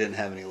looked like they didn't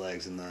have any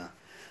legs in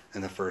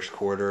the first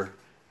quarter.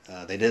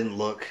 They didn't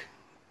look,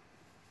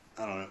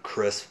 I don't know,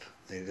 crisp.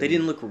 They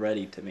didn't look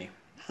ready to me.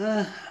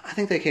 I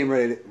think they came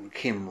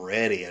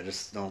ready. I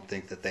just don't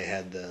think that they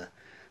had the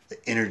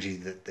energy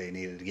that they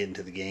needed to get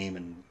into the game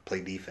and play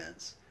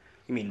defense.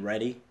 You mean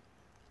ready?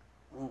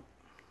 Well,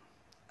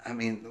 I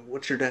mean,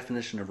 what's your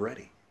definition of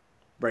ready?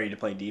 Ready to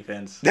play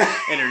defense.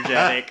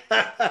 Energetic.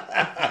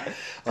 Prepared.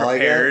 Well,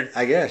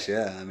 I guess,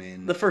 yeah. I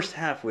mean, the first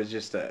half was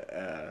just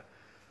a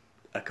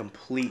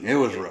complete... It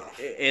was rough.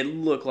 It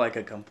looked like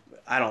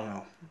I don't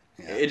know.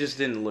 Yeah. It just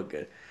didn't look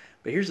good.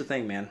 But here's the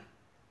thing, man.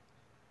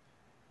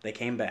 They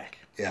came back.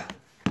 Yeah.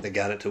 They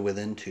got it to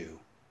within 2.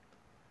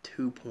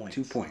 2 points.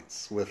 2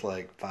 points with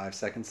like 5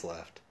 seconds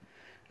left.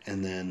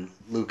 And then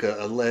Luka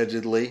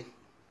allegedly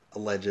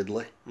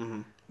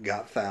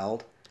got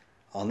fouled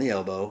on the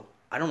elbow.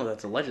 I don't know if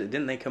that's allegedly.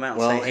 Didn't they come out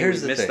and say, hey,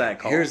 we missed that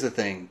call? Here's the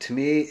thing. To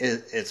me,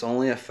 it's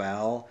only a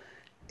foul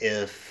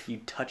if... You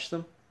touch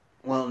them?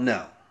 Well,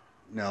 no.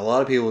 No, a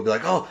lot of people would be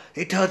like, oh,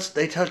 they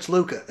touched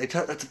Luka.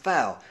 That's a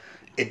foul.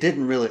 It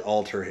didn't really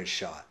alter his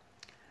shot.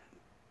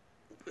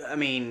 I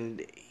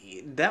mean,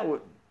 that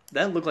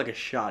looked like a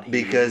shot.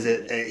 Because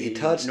he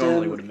touched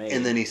him, made.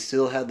 And then he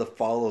still had the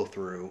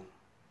follow-through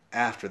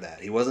after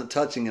that. He wasn't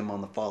touching him on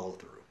the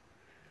follow-through.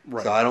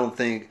 Right. So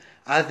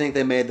I think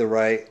they made the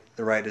right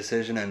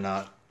decision and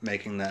not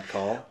making that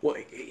call. Well,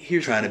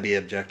 here's trying to be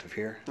objective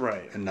here,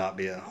 right, and not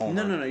be a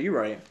homer. No, you're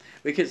right.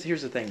 Because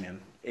here's the thing,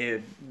 man.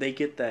 If they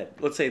get that,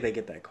 let's say they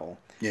get that call.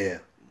 Yeah.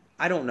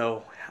 I don't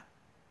know.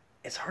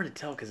 It's hard to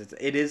tell because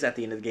it is at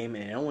the end of the game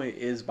and it only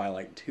is by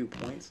like 2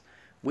 points.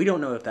 We don't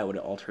know if that would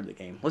have altered the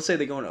game. Let's say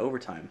they go into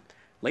overtime.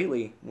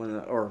 Lately, when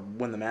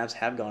the Mavs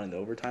have gone into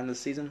overtime this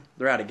season,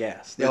 they're out of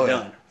gas. They're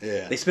done.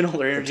 Yeah. They spend all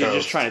their energy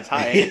just trying to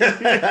tie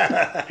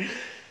it.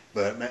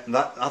 But man,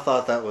 I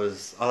thought that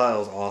was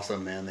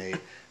awesome, man.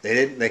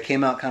 They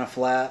came out kind of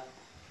flat,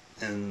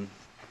 and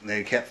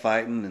they kept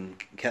fighting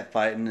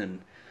and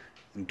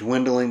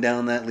dwindling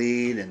down that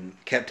lead and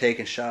kept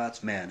taking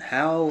shots. Man,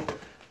 how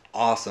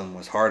awesome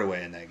was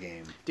Hardaway in that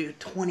game? Dude,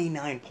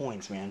 29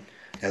 points, man.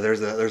 Yeah,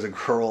 there's a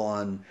girl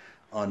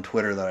on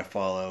Twitter that I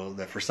follow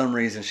that for some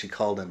reason she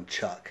called him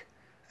Chuck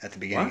at the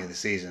beginning of the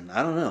season.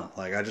 I don't know.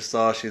 Like I just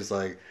saw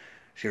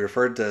she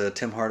referred to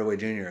Tim Hardaway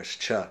Jr. as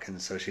Chuck,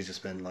 and so she's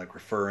just been like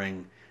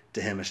referring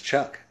to him as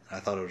Chuck.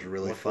 I thought it was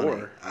really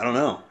funny. I don't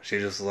know. She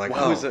just was like,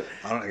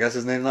 I guess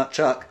his name's not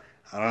Chuck.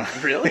 I don't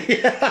know. Really?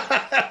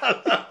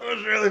 Yeah. It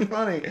was really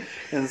funny.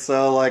 And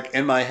so like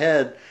in my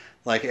head,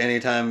 like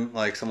anytime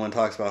like someone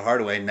talks about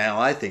Hardaway, now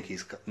I think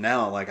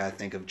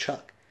of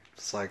Chuck.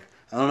 It's like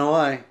I don't know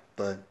why,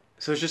 but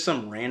so it's just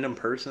some random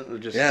person, or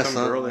just some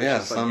girl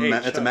that's just like,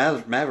 hey, it's a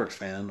Mavericks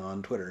fan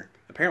on Twitter.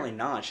 Apparently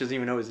not. She doesn't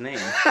even know his name.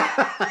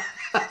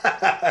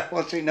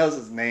 Well, she knows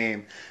his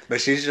name, but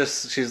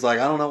she's like,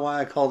 I don't know why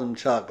I called him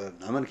Chuck, but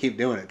I'm gonna keep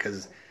doing it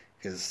because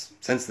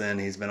since then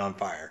he's been on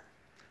fire.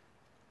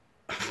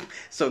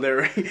 So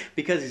they're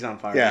because he's on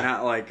fire,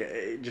 not like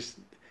just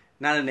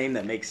not a nickname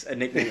that makes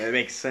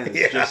sense.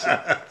 Yeah. Just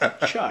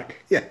Chuck.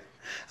 Yeah.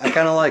 I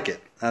kind of like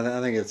it.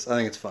 I think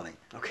it's funny.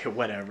 Okay,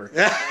 whatever.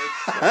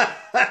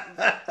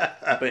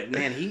 But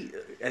man,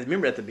 I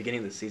remember at the beginning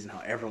of the season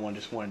how everyone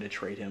just wanted to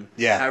trade him.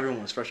 Yeah. How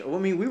everyone was frustrated. Well,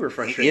 I mean, we were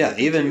frustrated. Yeah, with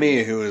him even too.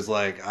 me, who is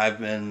like, I've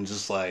been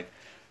just like,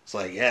 it's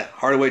like, yeah,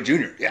 Hardaway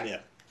Jr. Yeah. Yeah.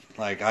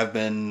 Like, I've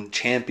been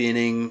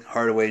championing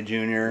Hardaway Jr.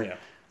 Yeah.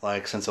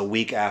 like since a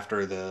week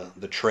after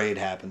the trade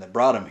happened that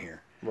brought him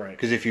here. Right.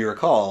 Because if you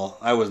recall,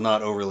 I was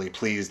not overly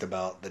pleased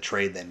about the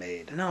trade they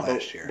made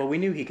last year. But we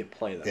knew he could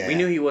play though. Yeah. We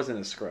knew he wasn't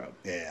a scrub.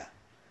 Yeah.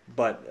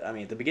 But I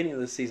mean, at the beginning of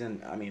the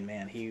season, I mean,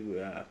 man,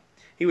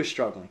 he was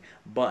struggling.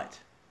 But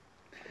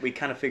we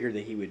kind of figured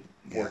that he would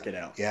work it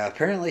out. Yeah.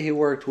 Apparently, he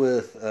worked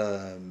with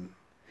one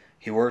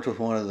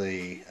of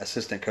the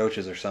assistant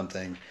coaches or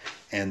something,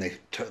 and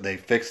they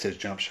fixed his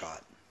jump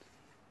shot.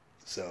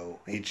 So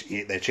they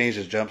changed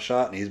his jump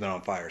shot, and he's been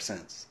on fire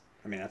since.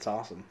 I mean, that's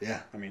awesome.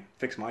 Yeah. I mean,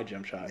 fix my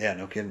jump shot. Yeah,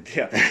 no kidding.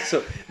 Yeah.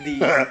 So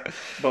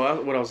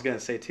but what I was gonna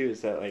say too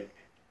is that like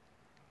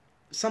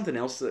something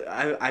else that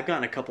I've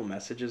gotten a couple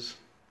messages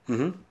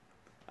Mm-hmm.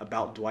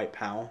 about Dwight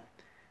Powell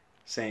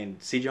saying,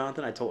 "See,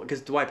 Jonathan, I told," because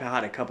Dwight Powell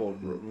had a couple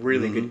of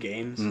really good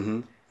games, Mm-hmm.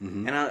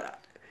 Mm-hmm. and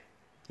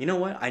you know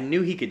what? I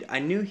knew he could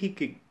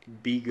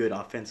be good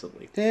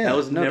offensively. Yeah, that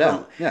was no never.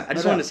 doubt. Yeah, I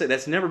just no wanted doubt. to say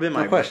that's never been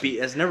my beef.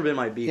 That's never been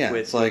my beef Yeah,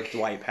 with, it's like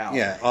Dwight Powell.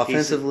 Yeah,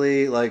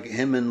 offensively, like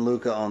him and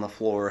Luka on the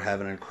floor have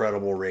an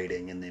incredible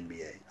rating in the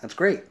NBA. That's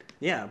great.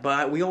 Yeah,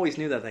 but we always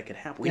knew that could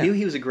happen. We Yeah. knew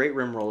he was a great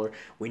rim roller.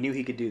 We knew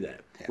he could do that.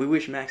 Yeah. We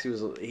wish Maxey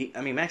was.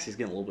 Maxey's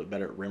getting a little bit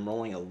better at rim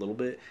rolling, a little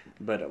bit,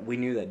 but we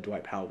knew that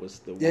Dwight Powell was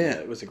the one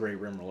that was a great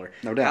rim roller.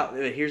 No doubt.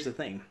 Here's the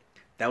thing: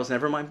 that was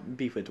never my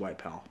beef with Dwight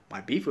Powell. My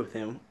beef with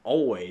him,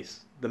 always,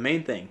 the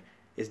main thing,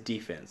 is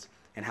defense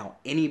and how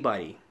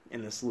anybody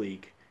in this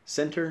league,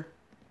 center,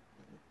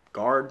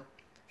 guard,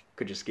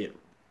 could just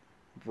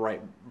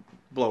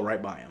blow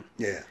right by him.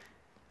 Yeah.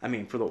 I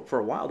mean, for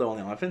a while though, on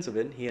the offensive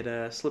end, he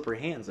had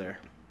slippery hands there.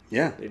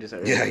 Yeah. They just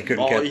He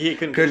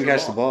couldn't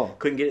catch the ball.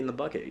 Couldn't get it in the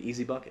bucket.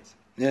 Easy buckets.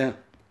 Yeah.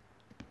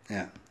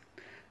 Yeah.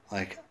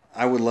 Like,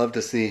 I would love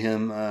to see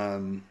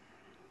him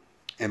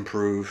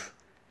improve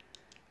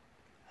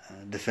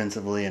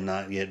defensively and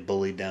not get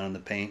bullied down in the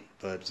paint.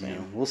 But,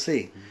 we'll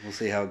see. We'll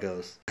see how it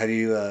goes. Have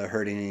you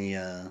heard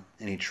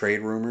any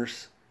trade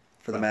rumors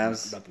for the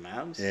Mavs? About the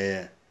Mavs?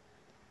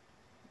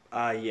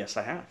 Yeah. Yes,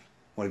 I have.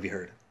 What have you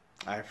heard?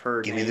 I've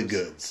heard Give names. me the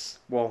goods.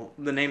 Well,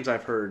 the names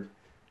I've heard,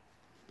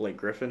 Blake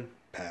Griffin.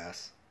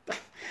 Pass.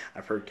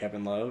 I've heard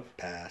Kevin Love.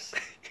 Pass.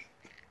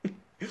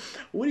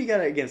 What do you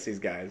got against these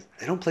guys?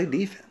 They don't play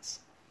defense.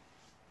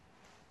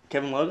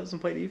 Kevin Love doesn't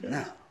play defense? No.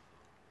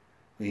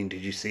 I mean,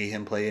 did you see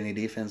him play any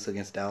defense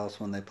against Dallas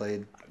when they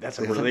played? That's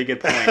a really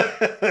good point.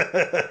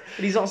 But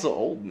he's also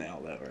old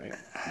now, though, right?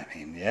 I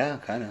mean, yeah,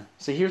 kind of.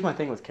 So here's my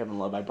thing with Kevin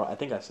Love. I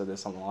think I said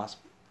this on the last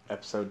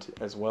episode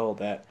as well,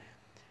 that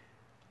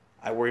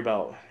I worry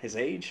about his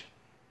age,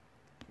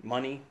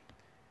 money,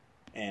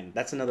 and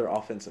that's another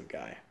offensive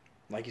guy.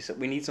 Like you said,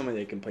 we need somebody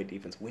that can play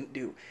defense. We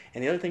do.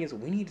 And the other thing is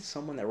we need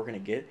someone that we're going to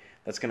get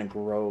that's going to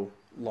grow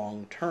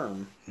long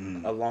term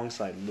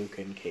alongside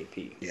Luka and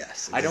KP.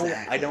 Yes, exactly.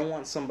 I don't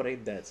want somebody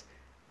that's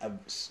a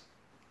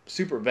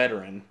super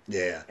veteran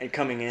and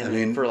coming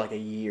in for like a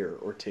year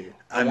or two.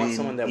 I want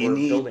someone that we're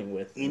building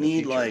with. You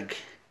need, like,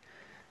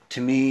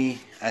 to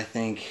me, I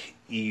think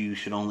you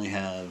should only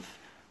have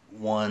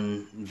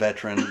one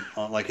veteran.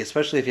 Like,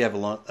 especially if you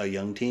have a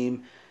young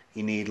team,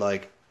 you need,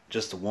 like,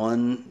 just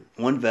one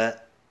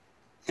vet.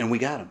 And we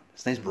got him.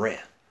 His name's Brea.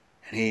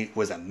 And he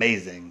was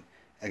amazing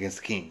against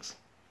the Kings.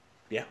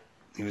 Yeah.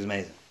 He was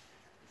amazing.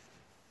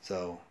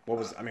 So what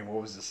was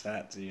the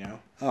stats, do you know?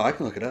 Oh, I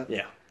can look it up.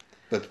 Yeah.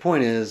 But the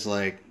point is,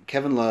 like,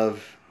 Kevin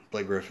Love,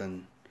 Blake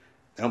Griffin,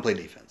 they don't play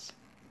defense.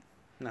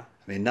 No. I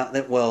mean, not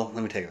that well,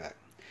 let me take it back.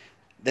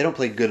 They don't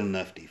play good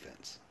enough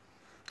defense.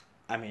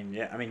 I mean,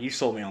 yeah, you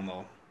sold me on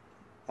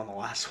the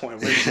last one.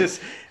 We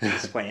just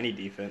play any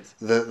defense.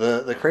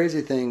 The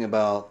crazy thing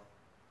about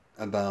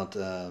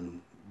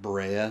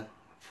Barea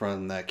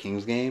from that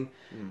Kings game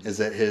is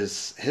that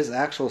his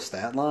actual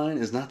stat line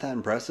is not that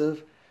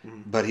impressive,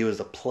 but he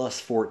was a plus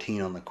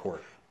 14 on the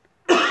court.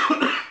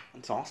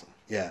 That's awesome.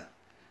 Yeah.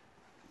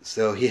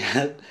 So he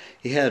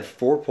had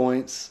 4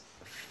 points,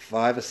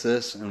 5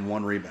 assists, and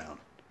 1 rebound.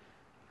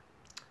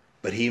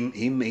 But he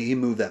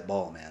moved that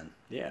ball, man.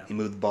 Yeah. He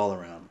moved the ball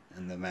around,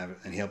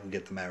 and he helped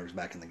get the Mavericks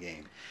back in the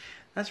game.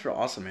 That's real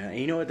awesome, man. And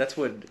you know what? That's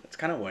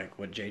kind of like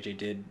what JJ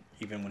did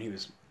even when he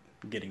was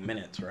getting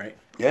minutes, right?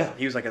 Yeah.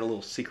 He was like a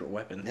little secret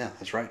weapon. Yeah,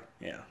 that's right.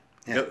 Yeah.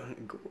 Yeah.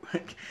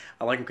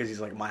 I like him because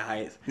he's like my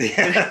height.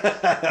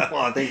 Yeah.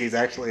 Well, I think he's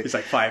like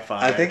 5'5".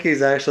 I think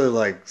he's actually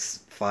like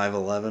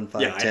 5'11",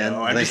 5'10".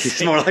 Yeah, I think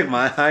he's more like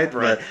my height,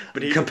 right.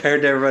 But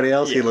compared to everybody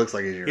else, he looks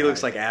like he's your height. He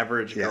looks like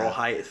average girl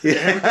height.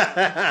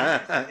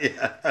 Yeah.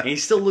 Yeah. And he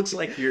still looks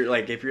like you're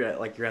at the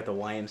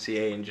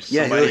YMCA and just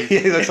somebody.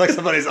 He looks like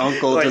somebody's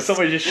uncle. Like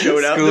somebody just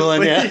showed up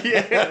schooling, ready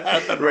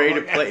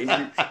to play.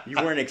 You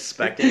weren't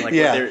expecting what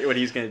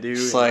he's going to do.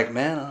 It's like,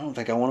 man, I don't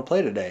think I want to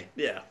play today.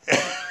 Yeah.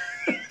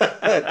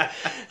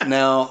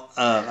 Now,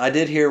 I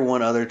did hear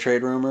one other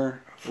trade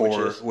rumor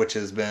which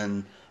has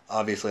been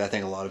obviously, I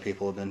think a lot of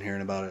people have been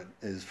hearing about it,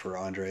 is for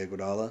Andre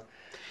Iguodala.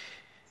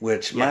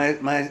 Which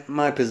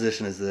my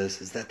position is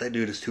this: is that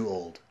dude is too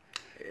old.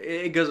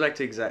 It goes back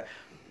to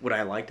what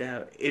I like to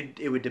have.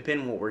 It would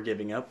depend on what we're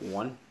giving up.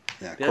 One.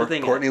 Yeah,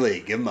 Courtney Lee,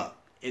 give him up.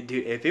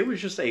 Dude, if it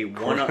was just a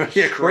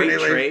straight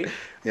trade,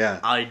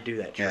 I'd do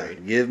that trade.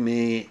 Yeah, give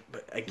me.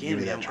 But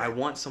again, man, I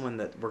want someone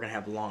that we're gonna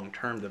have long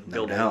term to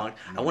build I want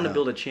to doubt.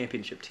 build a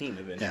championship team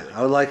eventually. Yeah,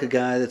 I would like a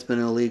guy that's been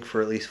in the league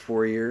for at least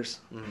 4 years.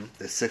 Mm-hmm.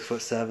 That's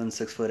 6'7",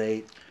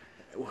 6'8",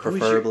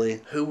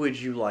 preferably. Who would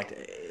you like?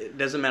 It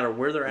doesn't matter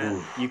where they're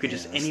at. You could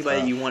just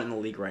anybody you want in the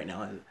league right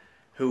now.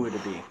 Who would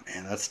it be?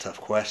 Man, that's a tough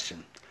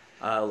question.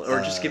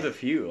 Or just give a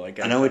few. Like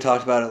I know we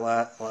talked about it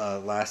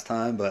last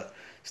time, but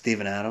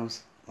Steven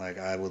Adams. Like,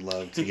 I would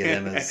love to get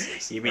him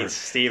as... You mean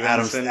Steven?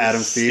 Adam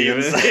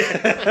Stevens.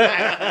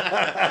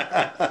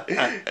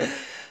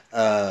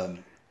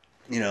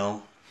 You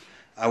know,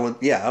 I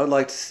would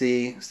like to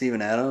see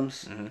Steven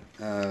Adams.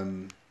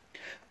 Mm-hmm.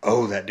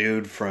 That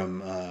dude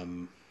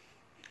from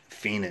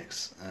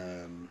Phoenix.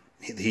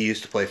 He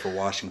used to play for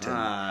Washington.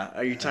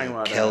 Are you talking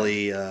about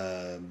Kelly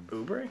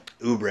Oubre?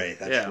 Oubre,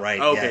 that's right.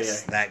 Okay,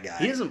 yes, that guy.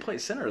 He doesn't play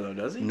center though,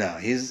 does he? No,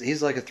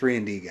 he's like a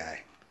 3-and-D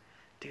guy.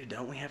 Dude,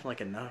 don't we have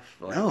like enough?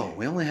 No,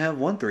 we only have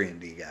one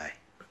 3-and-D guy.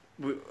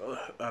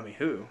 I mean,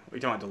 who? Are you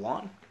talking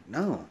about DeLon?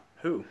 No.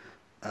 Who?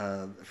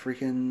 I'll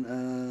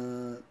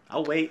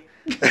wait.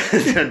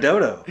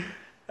 Dodo.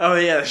 Oh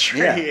yeah, that's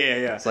right.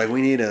 Yeah. It's like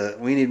we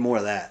need more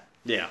of that.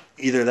 Yeah.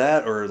 Either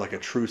that or like a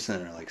true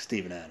center like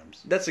Steven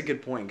Adams. That's a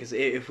good point because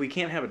if we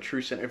can't have a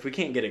true center, if we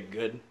can't get a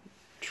good,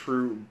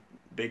 true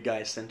big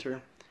guy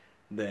center,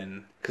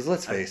 then because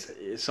let's face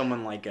it,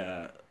 someone like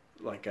Oubre,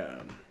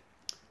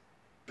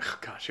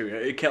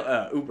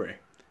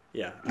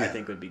 I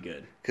think would be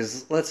good.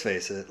 Because let's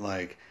face it,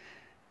 like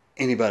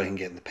anybody can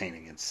get in the paint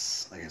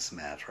against the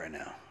Mavs right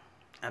now.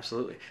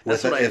 Absolutely.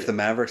 If the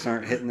Mavericks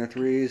aren't hitting their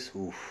threes,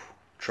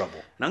 trouble.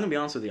 And I'm gonna be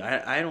honest with you,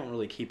 I don't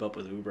really keep up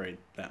with Oubre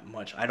that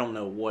much. I don't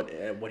know what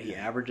he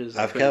averages.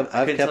 I've kept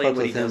up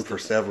with him for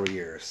several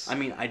years. I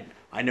mean,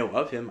 I know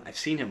of him. I've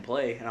seen him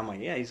play, and I'm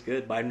like, yeah, he's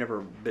good. But I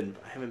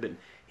haven't been.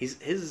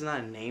 His is not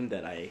a name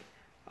that I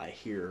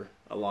hear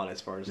a lot as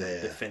far as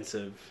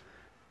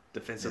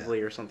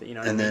defensively or something. You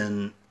know. And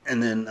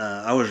then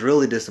I was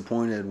really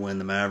disappointed when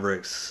the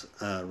Mavericks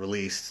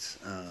released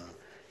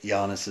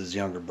Giannis's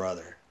younger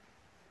brother.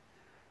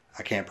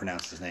 I can't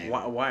pronounce his name.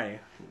 Why?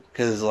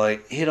 Because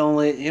like he'd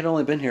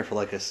only been here for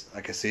like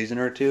a season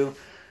or two,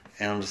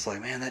 and I'm just like,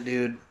 man, that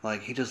dude,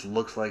 like he just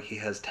looks like he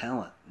has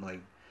talent. Like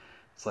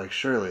it's like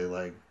surely,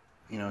 like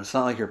it's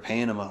not like you're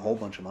paying him a whole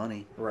bunch of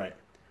money. Right.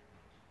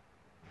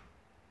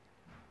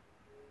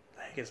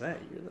 The heck is that?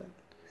 You hear that?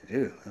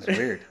 Dude, that's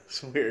weird.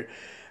 It's weird.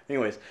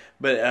 Anyways,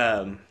 but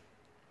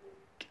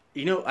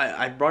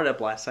I brought it up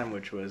last time,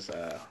 which was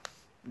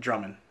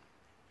Drummond.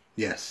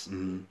 Yes.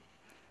 Mm-hmm.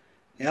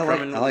 Yeah,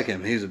 I like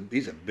him. He's a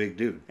big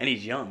dude, and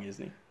he's young,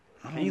 isn't he?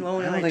 I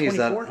don't think he's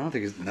that. I don't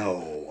think he's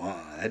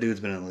that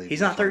dude's been in the league.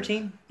 He's not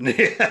 13.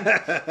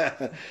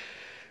 Let's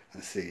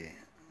see.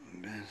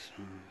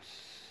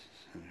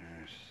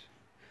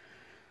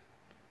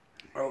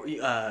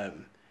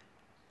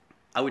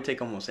 I would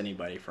take almost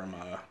anybody from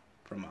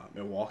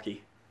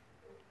Milwaukee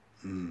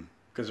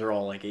because they're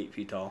all like 8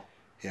 feet tall.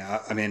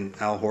 Yeah, I mean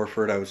Al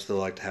Horford. I would still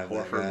like to have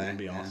that guy. Horford would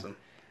be awesome.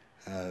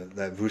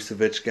 That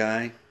Vucevic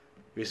guy.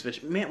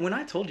 Man, when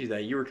I told you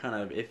that, you were kind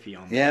of iffy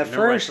on that. Yeah, at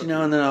first, and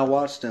then I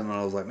watched him, and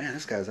I was like, man,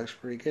 this guy's actually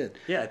pretty good.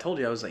 Yeah, I told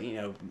you, I was like,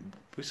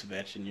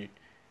 Vucevic, and you're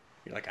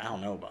like, I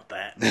don't know about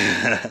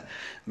that.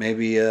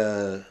 maybe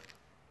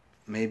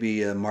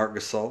Marc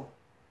Gasol.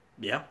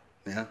 Yeah.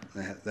 Yeah,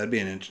 that'd be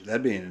an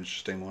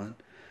interesting one.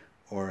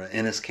 Or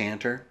Enes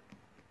Kanter.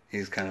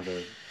 He's kind of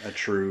a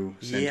true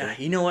center. Yeah,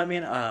 you know what,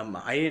 man?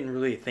 I didn't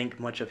really think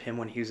much of him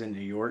when he was in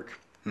New York.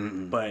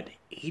 Mm-mm. But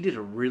he did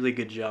a really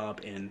good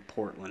job in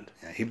Portland.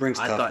 Yeah, he brings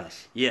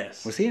toughness.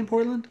 Yes. Was he in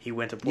Portland? He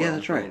went to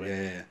Portland. Yeah, that's right.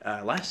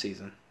 Yeah. Last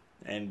season.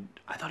 And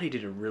I thought he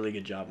did a really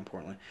good job in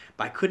Portland.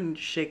 But I couldn't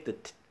shake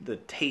the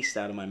taste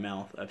out of my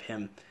mouth of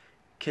him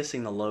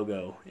kissing the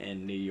logo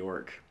in New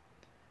York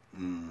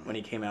when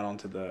he came out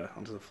onto the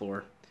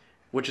floor.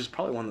 Which is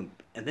probably one of the...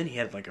 And then he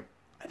had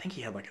I think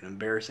he had an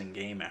embarrassing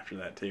game after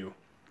that, too.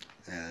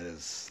 Yeah,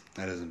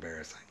 that is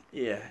embarrassing.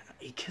 Yeah,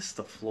 he kissed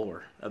the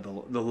floor of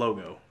the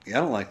logo. Yeah,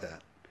 I don't like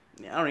that.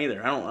 Yeah, I don't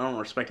either. I don't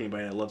respect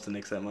anybody that loves the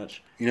Knicks that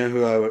much. You know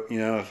who I would?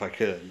 If I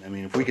could, I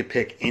mean, if we could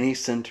pick any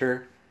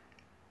center,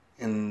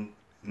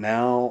 currently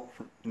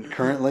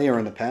or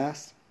in the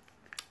past,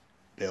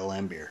 Bill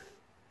Laimbeer.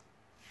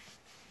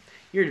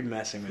 You're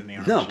messing with me,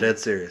 aren't you? No, dead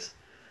serious.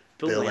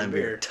 Bill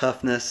Laimbeer.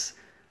 Toughness,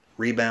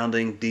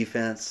 rebounding,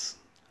 defense.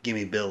 Give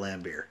me Bill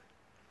Laimbeer.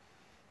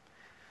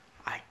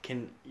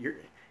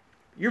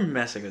 You're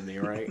messing with me,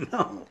 right?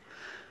 No.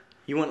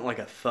 You want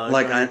a thug?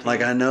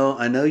 I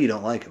know you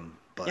don't like him,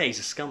 but yeah, he's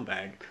a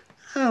scumbag.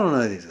 I don't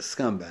know if he's a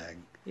scumbag.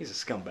 He's a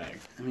scumbag.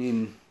 I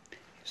mean,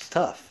 he's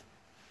tough.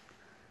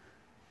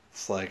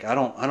 It's like I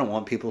don't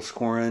want people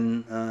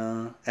scoring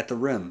at the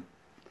rim.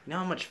 You know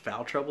how much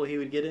foul trouble he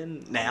would get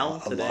in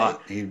now, A today?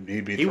 lot. He'd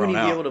be He thrown wouldn't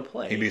out. be able to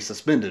play. He'd be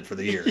suspended for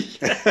the year.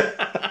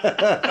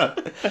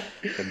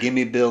 So give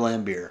me Bill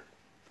Laimbeer.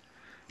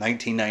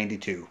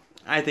 1992.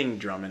 I think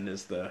Drummond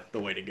is the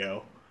way to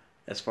go,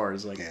 as far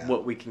as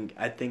what we can.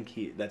 I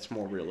think that's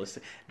more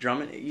realistic.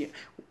 Drummond,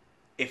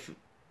 if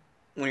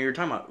when you're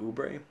talking about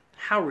Oubre,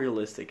 how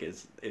realistic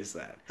is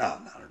that?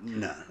 Oh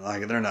no!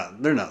 Like they're not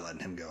letting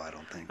him go. I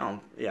don't think. I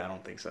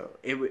don't think so.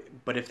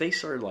 But if they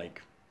start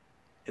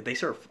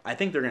I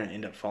think they're going to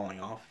end up falling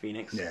off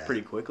Phoenix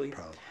pretty quickly.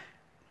 Probably.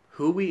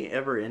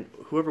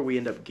 Whoever we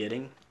end up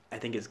getting, I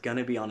think is going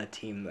to be on a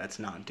team that's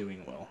not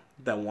doing well,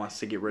 that wants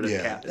to get rid of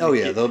cap. Oh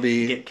yeah, they'll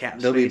be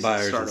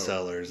buyers and over.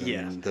 sellers,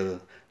 and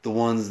the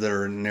ones that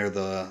are near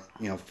the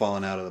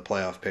falling out of the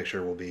playoff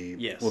picture will be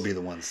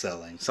the ones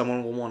selling.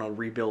 Someone will want to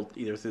rebuild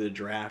either through the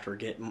draft or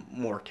get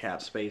more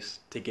cap space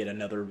to get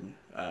another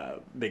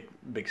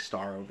big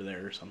star over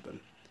there or something.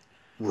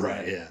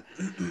 Right. Yeah.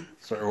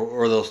 So,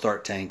 or they'll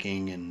start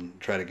tanking and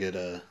try to get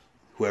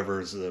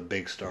whoever's the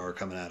big star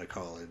coming out of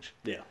college.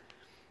 Yeah.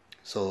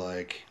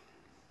 So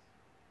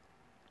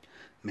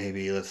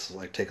maybe let's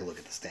take a look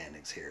at the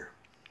standings here.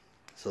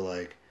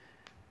 So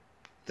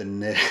the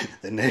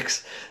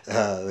Knicks,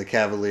 the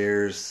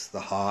Cavaliers,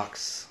 the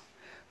Hawks.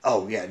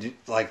 Oh yeah,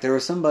 there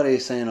was somebody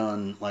saying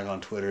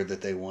on Twitter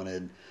that they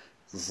wanted.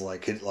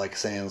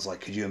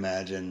 Could you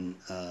imagine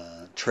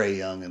Trae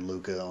Young and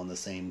Luka on the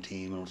same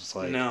team? And I was just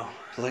like, no.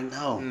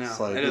 No.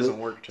 It doesn't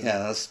work.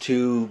 That's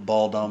two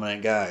ball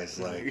dominant guys.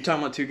 You're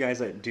talking about two guys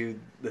that do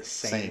the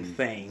same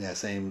thing. Yeah,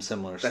 similar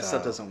that style. That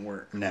stuff doesn't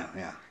work. No,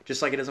 yeah.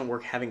 Just like it doesn't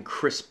work having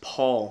Chris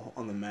Paul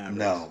on the Mavericks.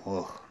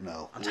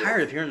 No. I'm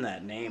tired of hearing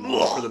that name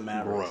for the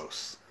Mavericks.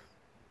 Gross.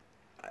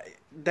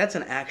 That's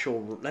been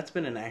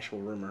an actual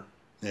rumor.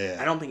 Yeah.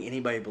 I don't think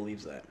anybody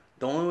believes that.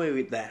 The only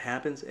way that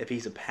happens if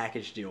he's a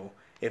package deal.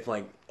 If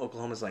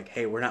Oklahoma's like,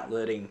 hey, we're not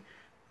letting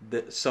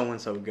so and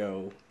so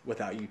go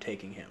without you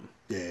taking him.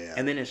 Yeah.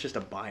 And then it's just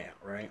a buyout,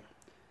 right?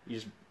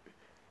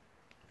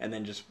 And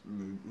then just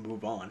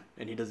move on,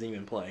 and he doesn't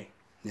even play.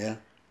 Yeah.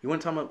 You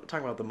want to talk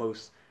about the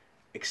most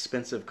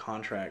expensive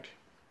contract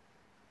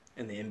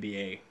in the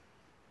NBA?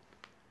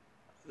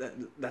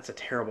 That's a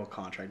terrible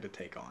contract to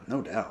take on.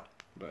 No doubt.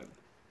 But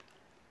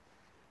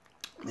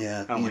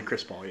yeah, I don't like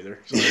Chris Paul either.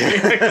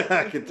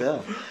 I could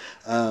tell.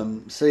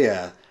 So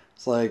yeah.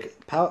 It's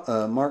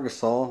Marc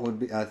Gasol would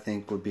be I'd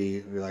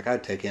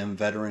take him,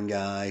 veteran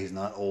guy. He's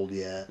not old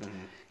yet.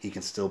 Mm-hmm. He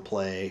can still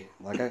play.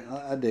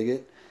 I dig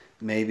it.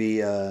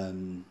 Maybe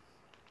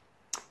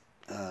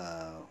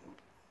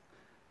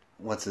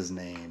what's his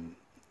name?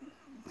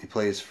 He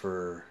plays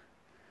for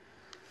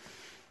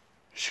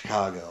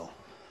Chicago.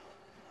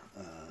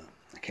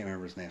 I can't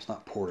remember his name. It's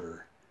not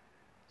Porter.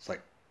 It's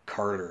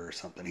Carter or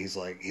something.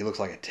 He looks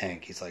like a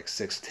tank. He's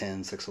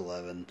 6'10",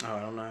 6'11". Oh, I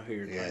don't know who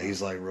you're talking about.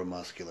 He's real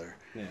muscular.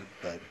 Yeah.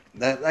 But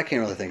I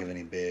can't really think of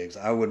any bigs.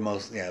 I would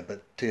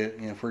but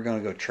if we're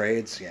gonna go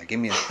trades, give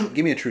me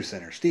a true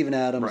center. Steven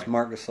Adams, right.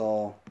 Marc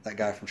Gasol, that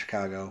guy from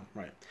Chicago.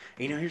 Right.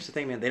 And here's the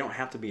thing, man, they don't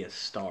have to be a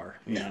star.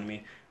 You know what I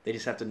mean? They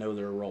just have to know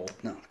their role.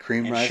 No, the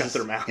cream rises. Shut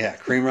their mouth. Yeah,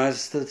 cream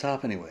rises to the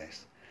top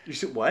anyways. You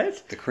said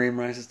what? The cream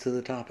rises to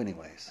the top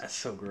anyways. That's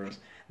so gross.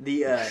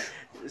 The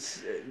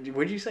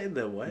what did you say?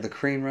 The what? The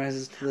cream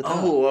rises to the top.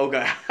 Oh,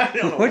 okay. I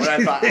don't know what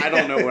I thought. I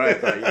don't know what I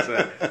thought you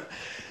said.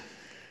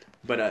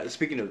 But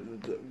speaking of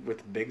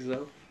with bigs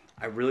though,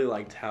 I really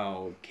liked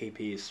how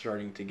KP is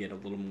starting to get a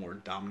little more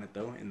dominant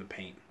though in the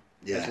paint.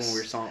 Yes. That's when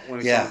we saw him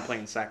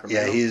playing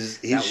Sacramento. Yeah,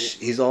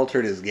 he's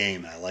altered his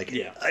game. I like it.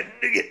 Yeah, I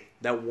dig it.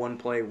 That one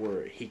play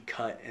where he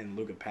cut and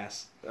Luka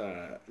passed.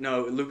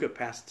 Luka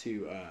passed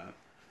to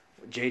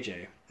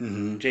JJ.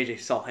 Mm-hmm. JJ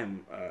saw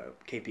him.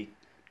 KP.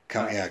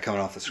 Coming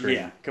off the screen.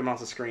 Yeah, coming off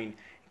the screen,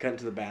 cut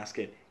into the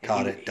basket.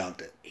 Caught it, dunked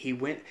it. He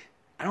went.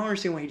 I don't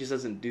understand why he just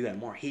doesn't do that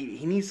more.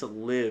 He needs to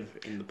live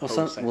in the post.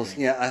 Sometimes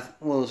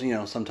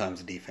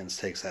the defense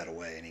takes that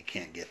away, and he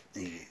can't get.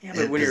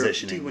 But when you're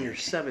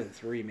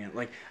 7'3", man,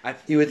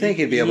 you would think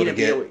he'd be able to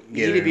get.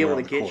 You need to be able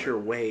to get your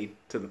way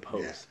to the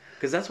post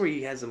because that's where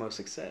he has the most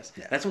success.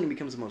 Yeah. That's when he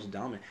becomes the most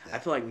dominant. Yeah. I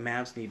feel like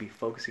Mavs need to be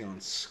focusing on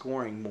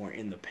scoring more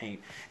in the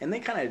paint, and they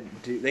kind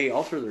of do. They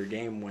alter their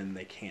game when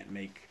they can't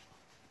make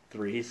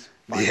threes.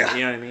 Yeah.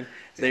 You know what I mean?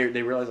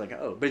 They realize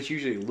but it's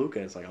usually Luka.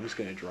 It's I'm just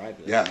going to drive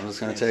this. Yeah, I'm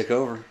just going to take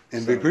over.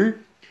 MVP.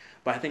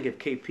 But I think if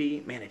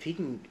KP, man, if he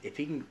can,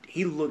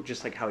 he looked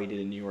just like how he did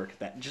in New York.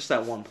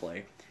 That one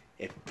play.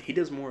 If he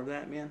does more of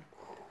that, man.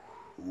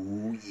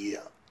 Ooh, yeah.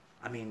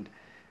 I mean,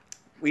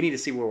 we need to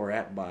see where we're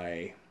at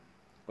by,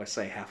 let's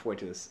say, halfway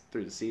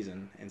through the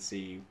season and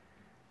see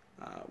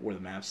where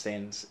the Mavs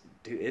stands.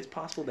 Dude, it's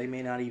possible they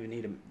may not even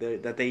need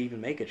that they even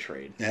make a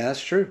trade. Yeah,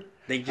 that's true.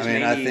 They just may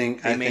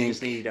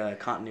just need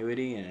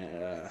continuity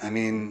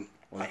and.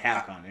 They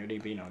have continuity,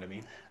 but you know what I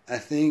mean. I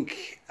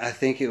think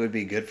it would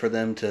be good for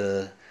them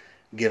to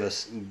give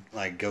us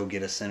go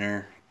get a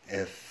center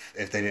if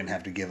they didn't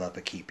have to give up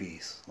a key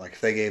piece.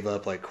 If they gave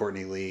up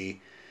Courtney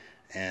Lee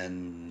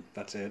and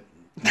that's it.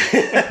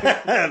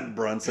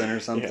 Brunson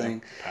or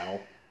something. Yeah, Powell.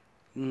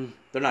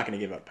 They're not going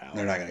to give up Powell.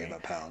 They're not going to give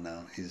up Powell,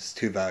 no. He's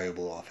too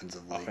valuable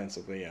offensively.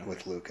 Offensively, yeah.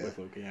 With Luka. With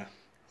Luka, yeah.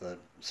 But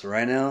so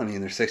right now, I mean,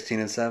 they're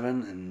 16-7,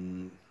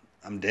 and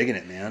I'm digging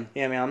it, man.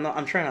 Yeah, man.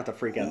 I'm trying not to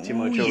freak out too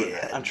much.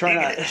 I'm trying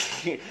not.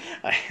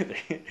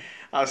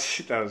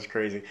 That was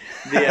crazy.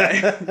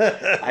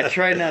 I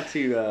try not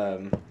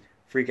to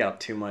freak out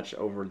too much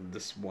over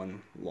this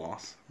one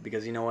loss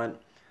because you know what?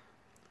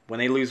 When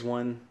they lose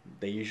one,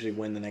 they usually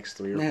win the next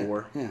 3 or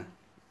 4. Yeah.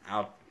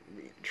 Out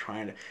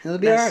trying to. They'll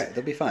be all right.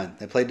 They'll be fine.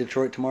 They play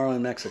Detroit tomorrow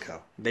in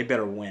Mexico. They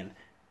better win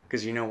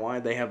because you know why?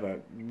 They have a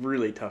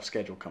really tough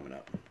schedule coming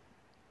up.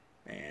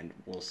 And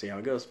we'll see how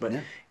it goes. But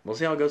we'll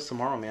see how it goes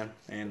tomorrow, man.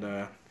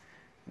 And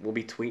we'll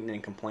be tweeting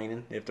and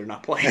complaining if they're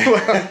not playing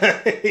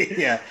well.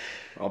 Yeah.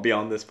 I'll be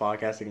on this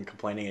podcast and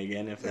complaining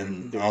again if they're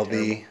doing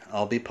terrible.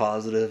 I'll be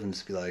positive and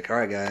just be like, all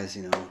right, guys,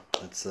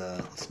 let's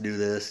do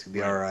this. It'll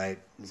be all right.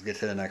 Let's get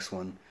to the next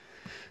one.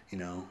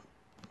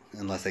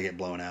 Unless they get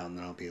blown out, and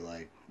then I'll be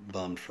like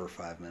bummed for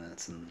 5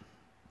 minutes and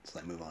just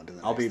like move on to the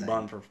next I'll be thing.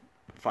 bummed for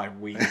 5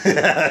 weeks.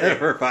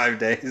 For 5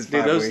 days.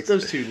 Dude, 5 weeks.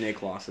 those 2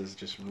 Knicks losses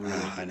just really.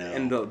 I know.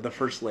 And the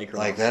first Laker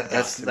like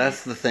loss.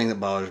 that's the thing that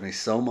bothers me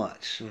so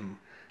much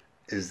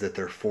is that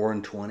they're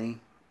 4-20,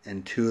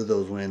 and 2 of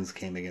those wins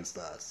came against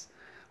us.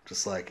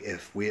 Just like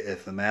if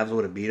the Mavs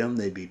would have beat them,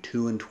 they'd be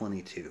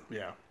 2-22.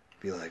 Yeah.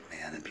 Be like,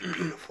 man, it'd be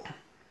beautiful,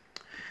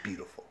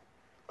 beautiful.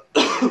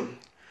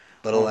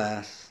 But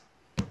alas,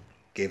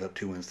 gave up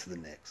 2 wins to the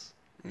Knicks.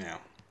 Yeah.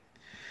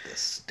 The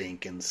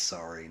stinking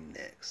sorry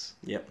Knicks.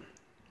 Yep.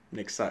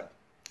 Knicks suck.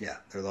 Yeah,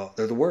 they're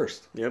the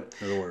worst. Yep.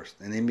 They're the worst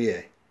in the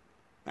NBA.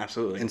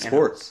 Absolutely. In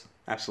sports.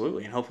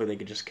 Absolutely, and hopefully they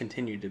could just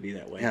continue to be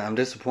that way. Yeah, I'm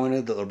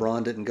disappointed that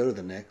LeBron didn't go to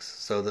the Knicks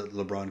so that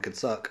LeBron could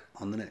suck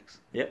on the Knicks.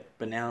 Yep,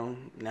 but now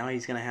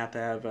he's going to have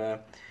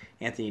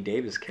Anthony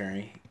Davis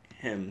carry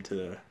him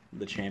to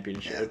the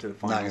championship, to the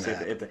finals.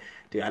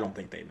 Dude, I don't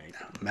think they make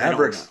it.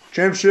 Mavericks,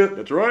 championship.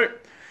 That's right.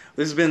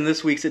 This has been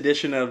this week's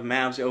edition of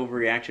Mavs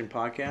Overreaction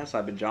Podcast.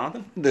 I've been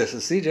Jonathan. This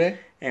is CJ.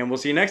 And we'll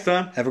see you next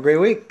time. Have a great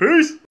week.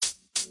 Peace.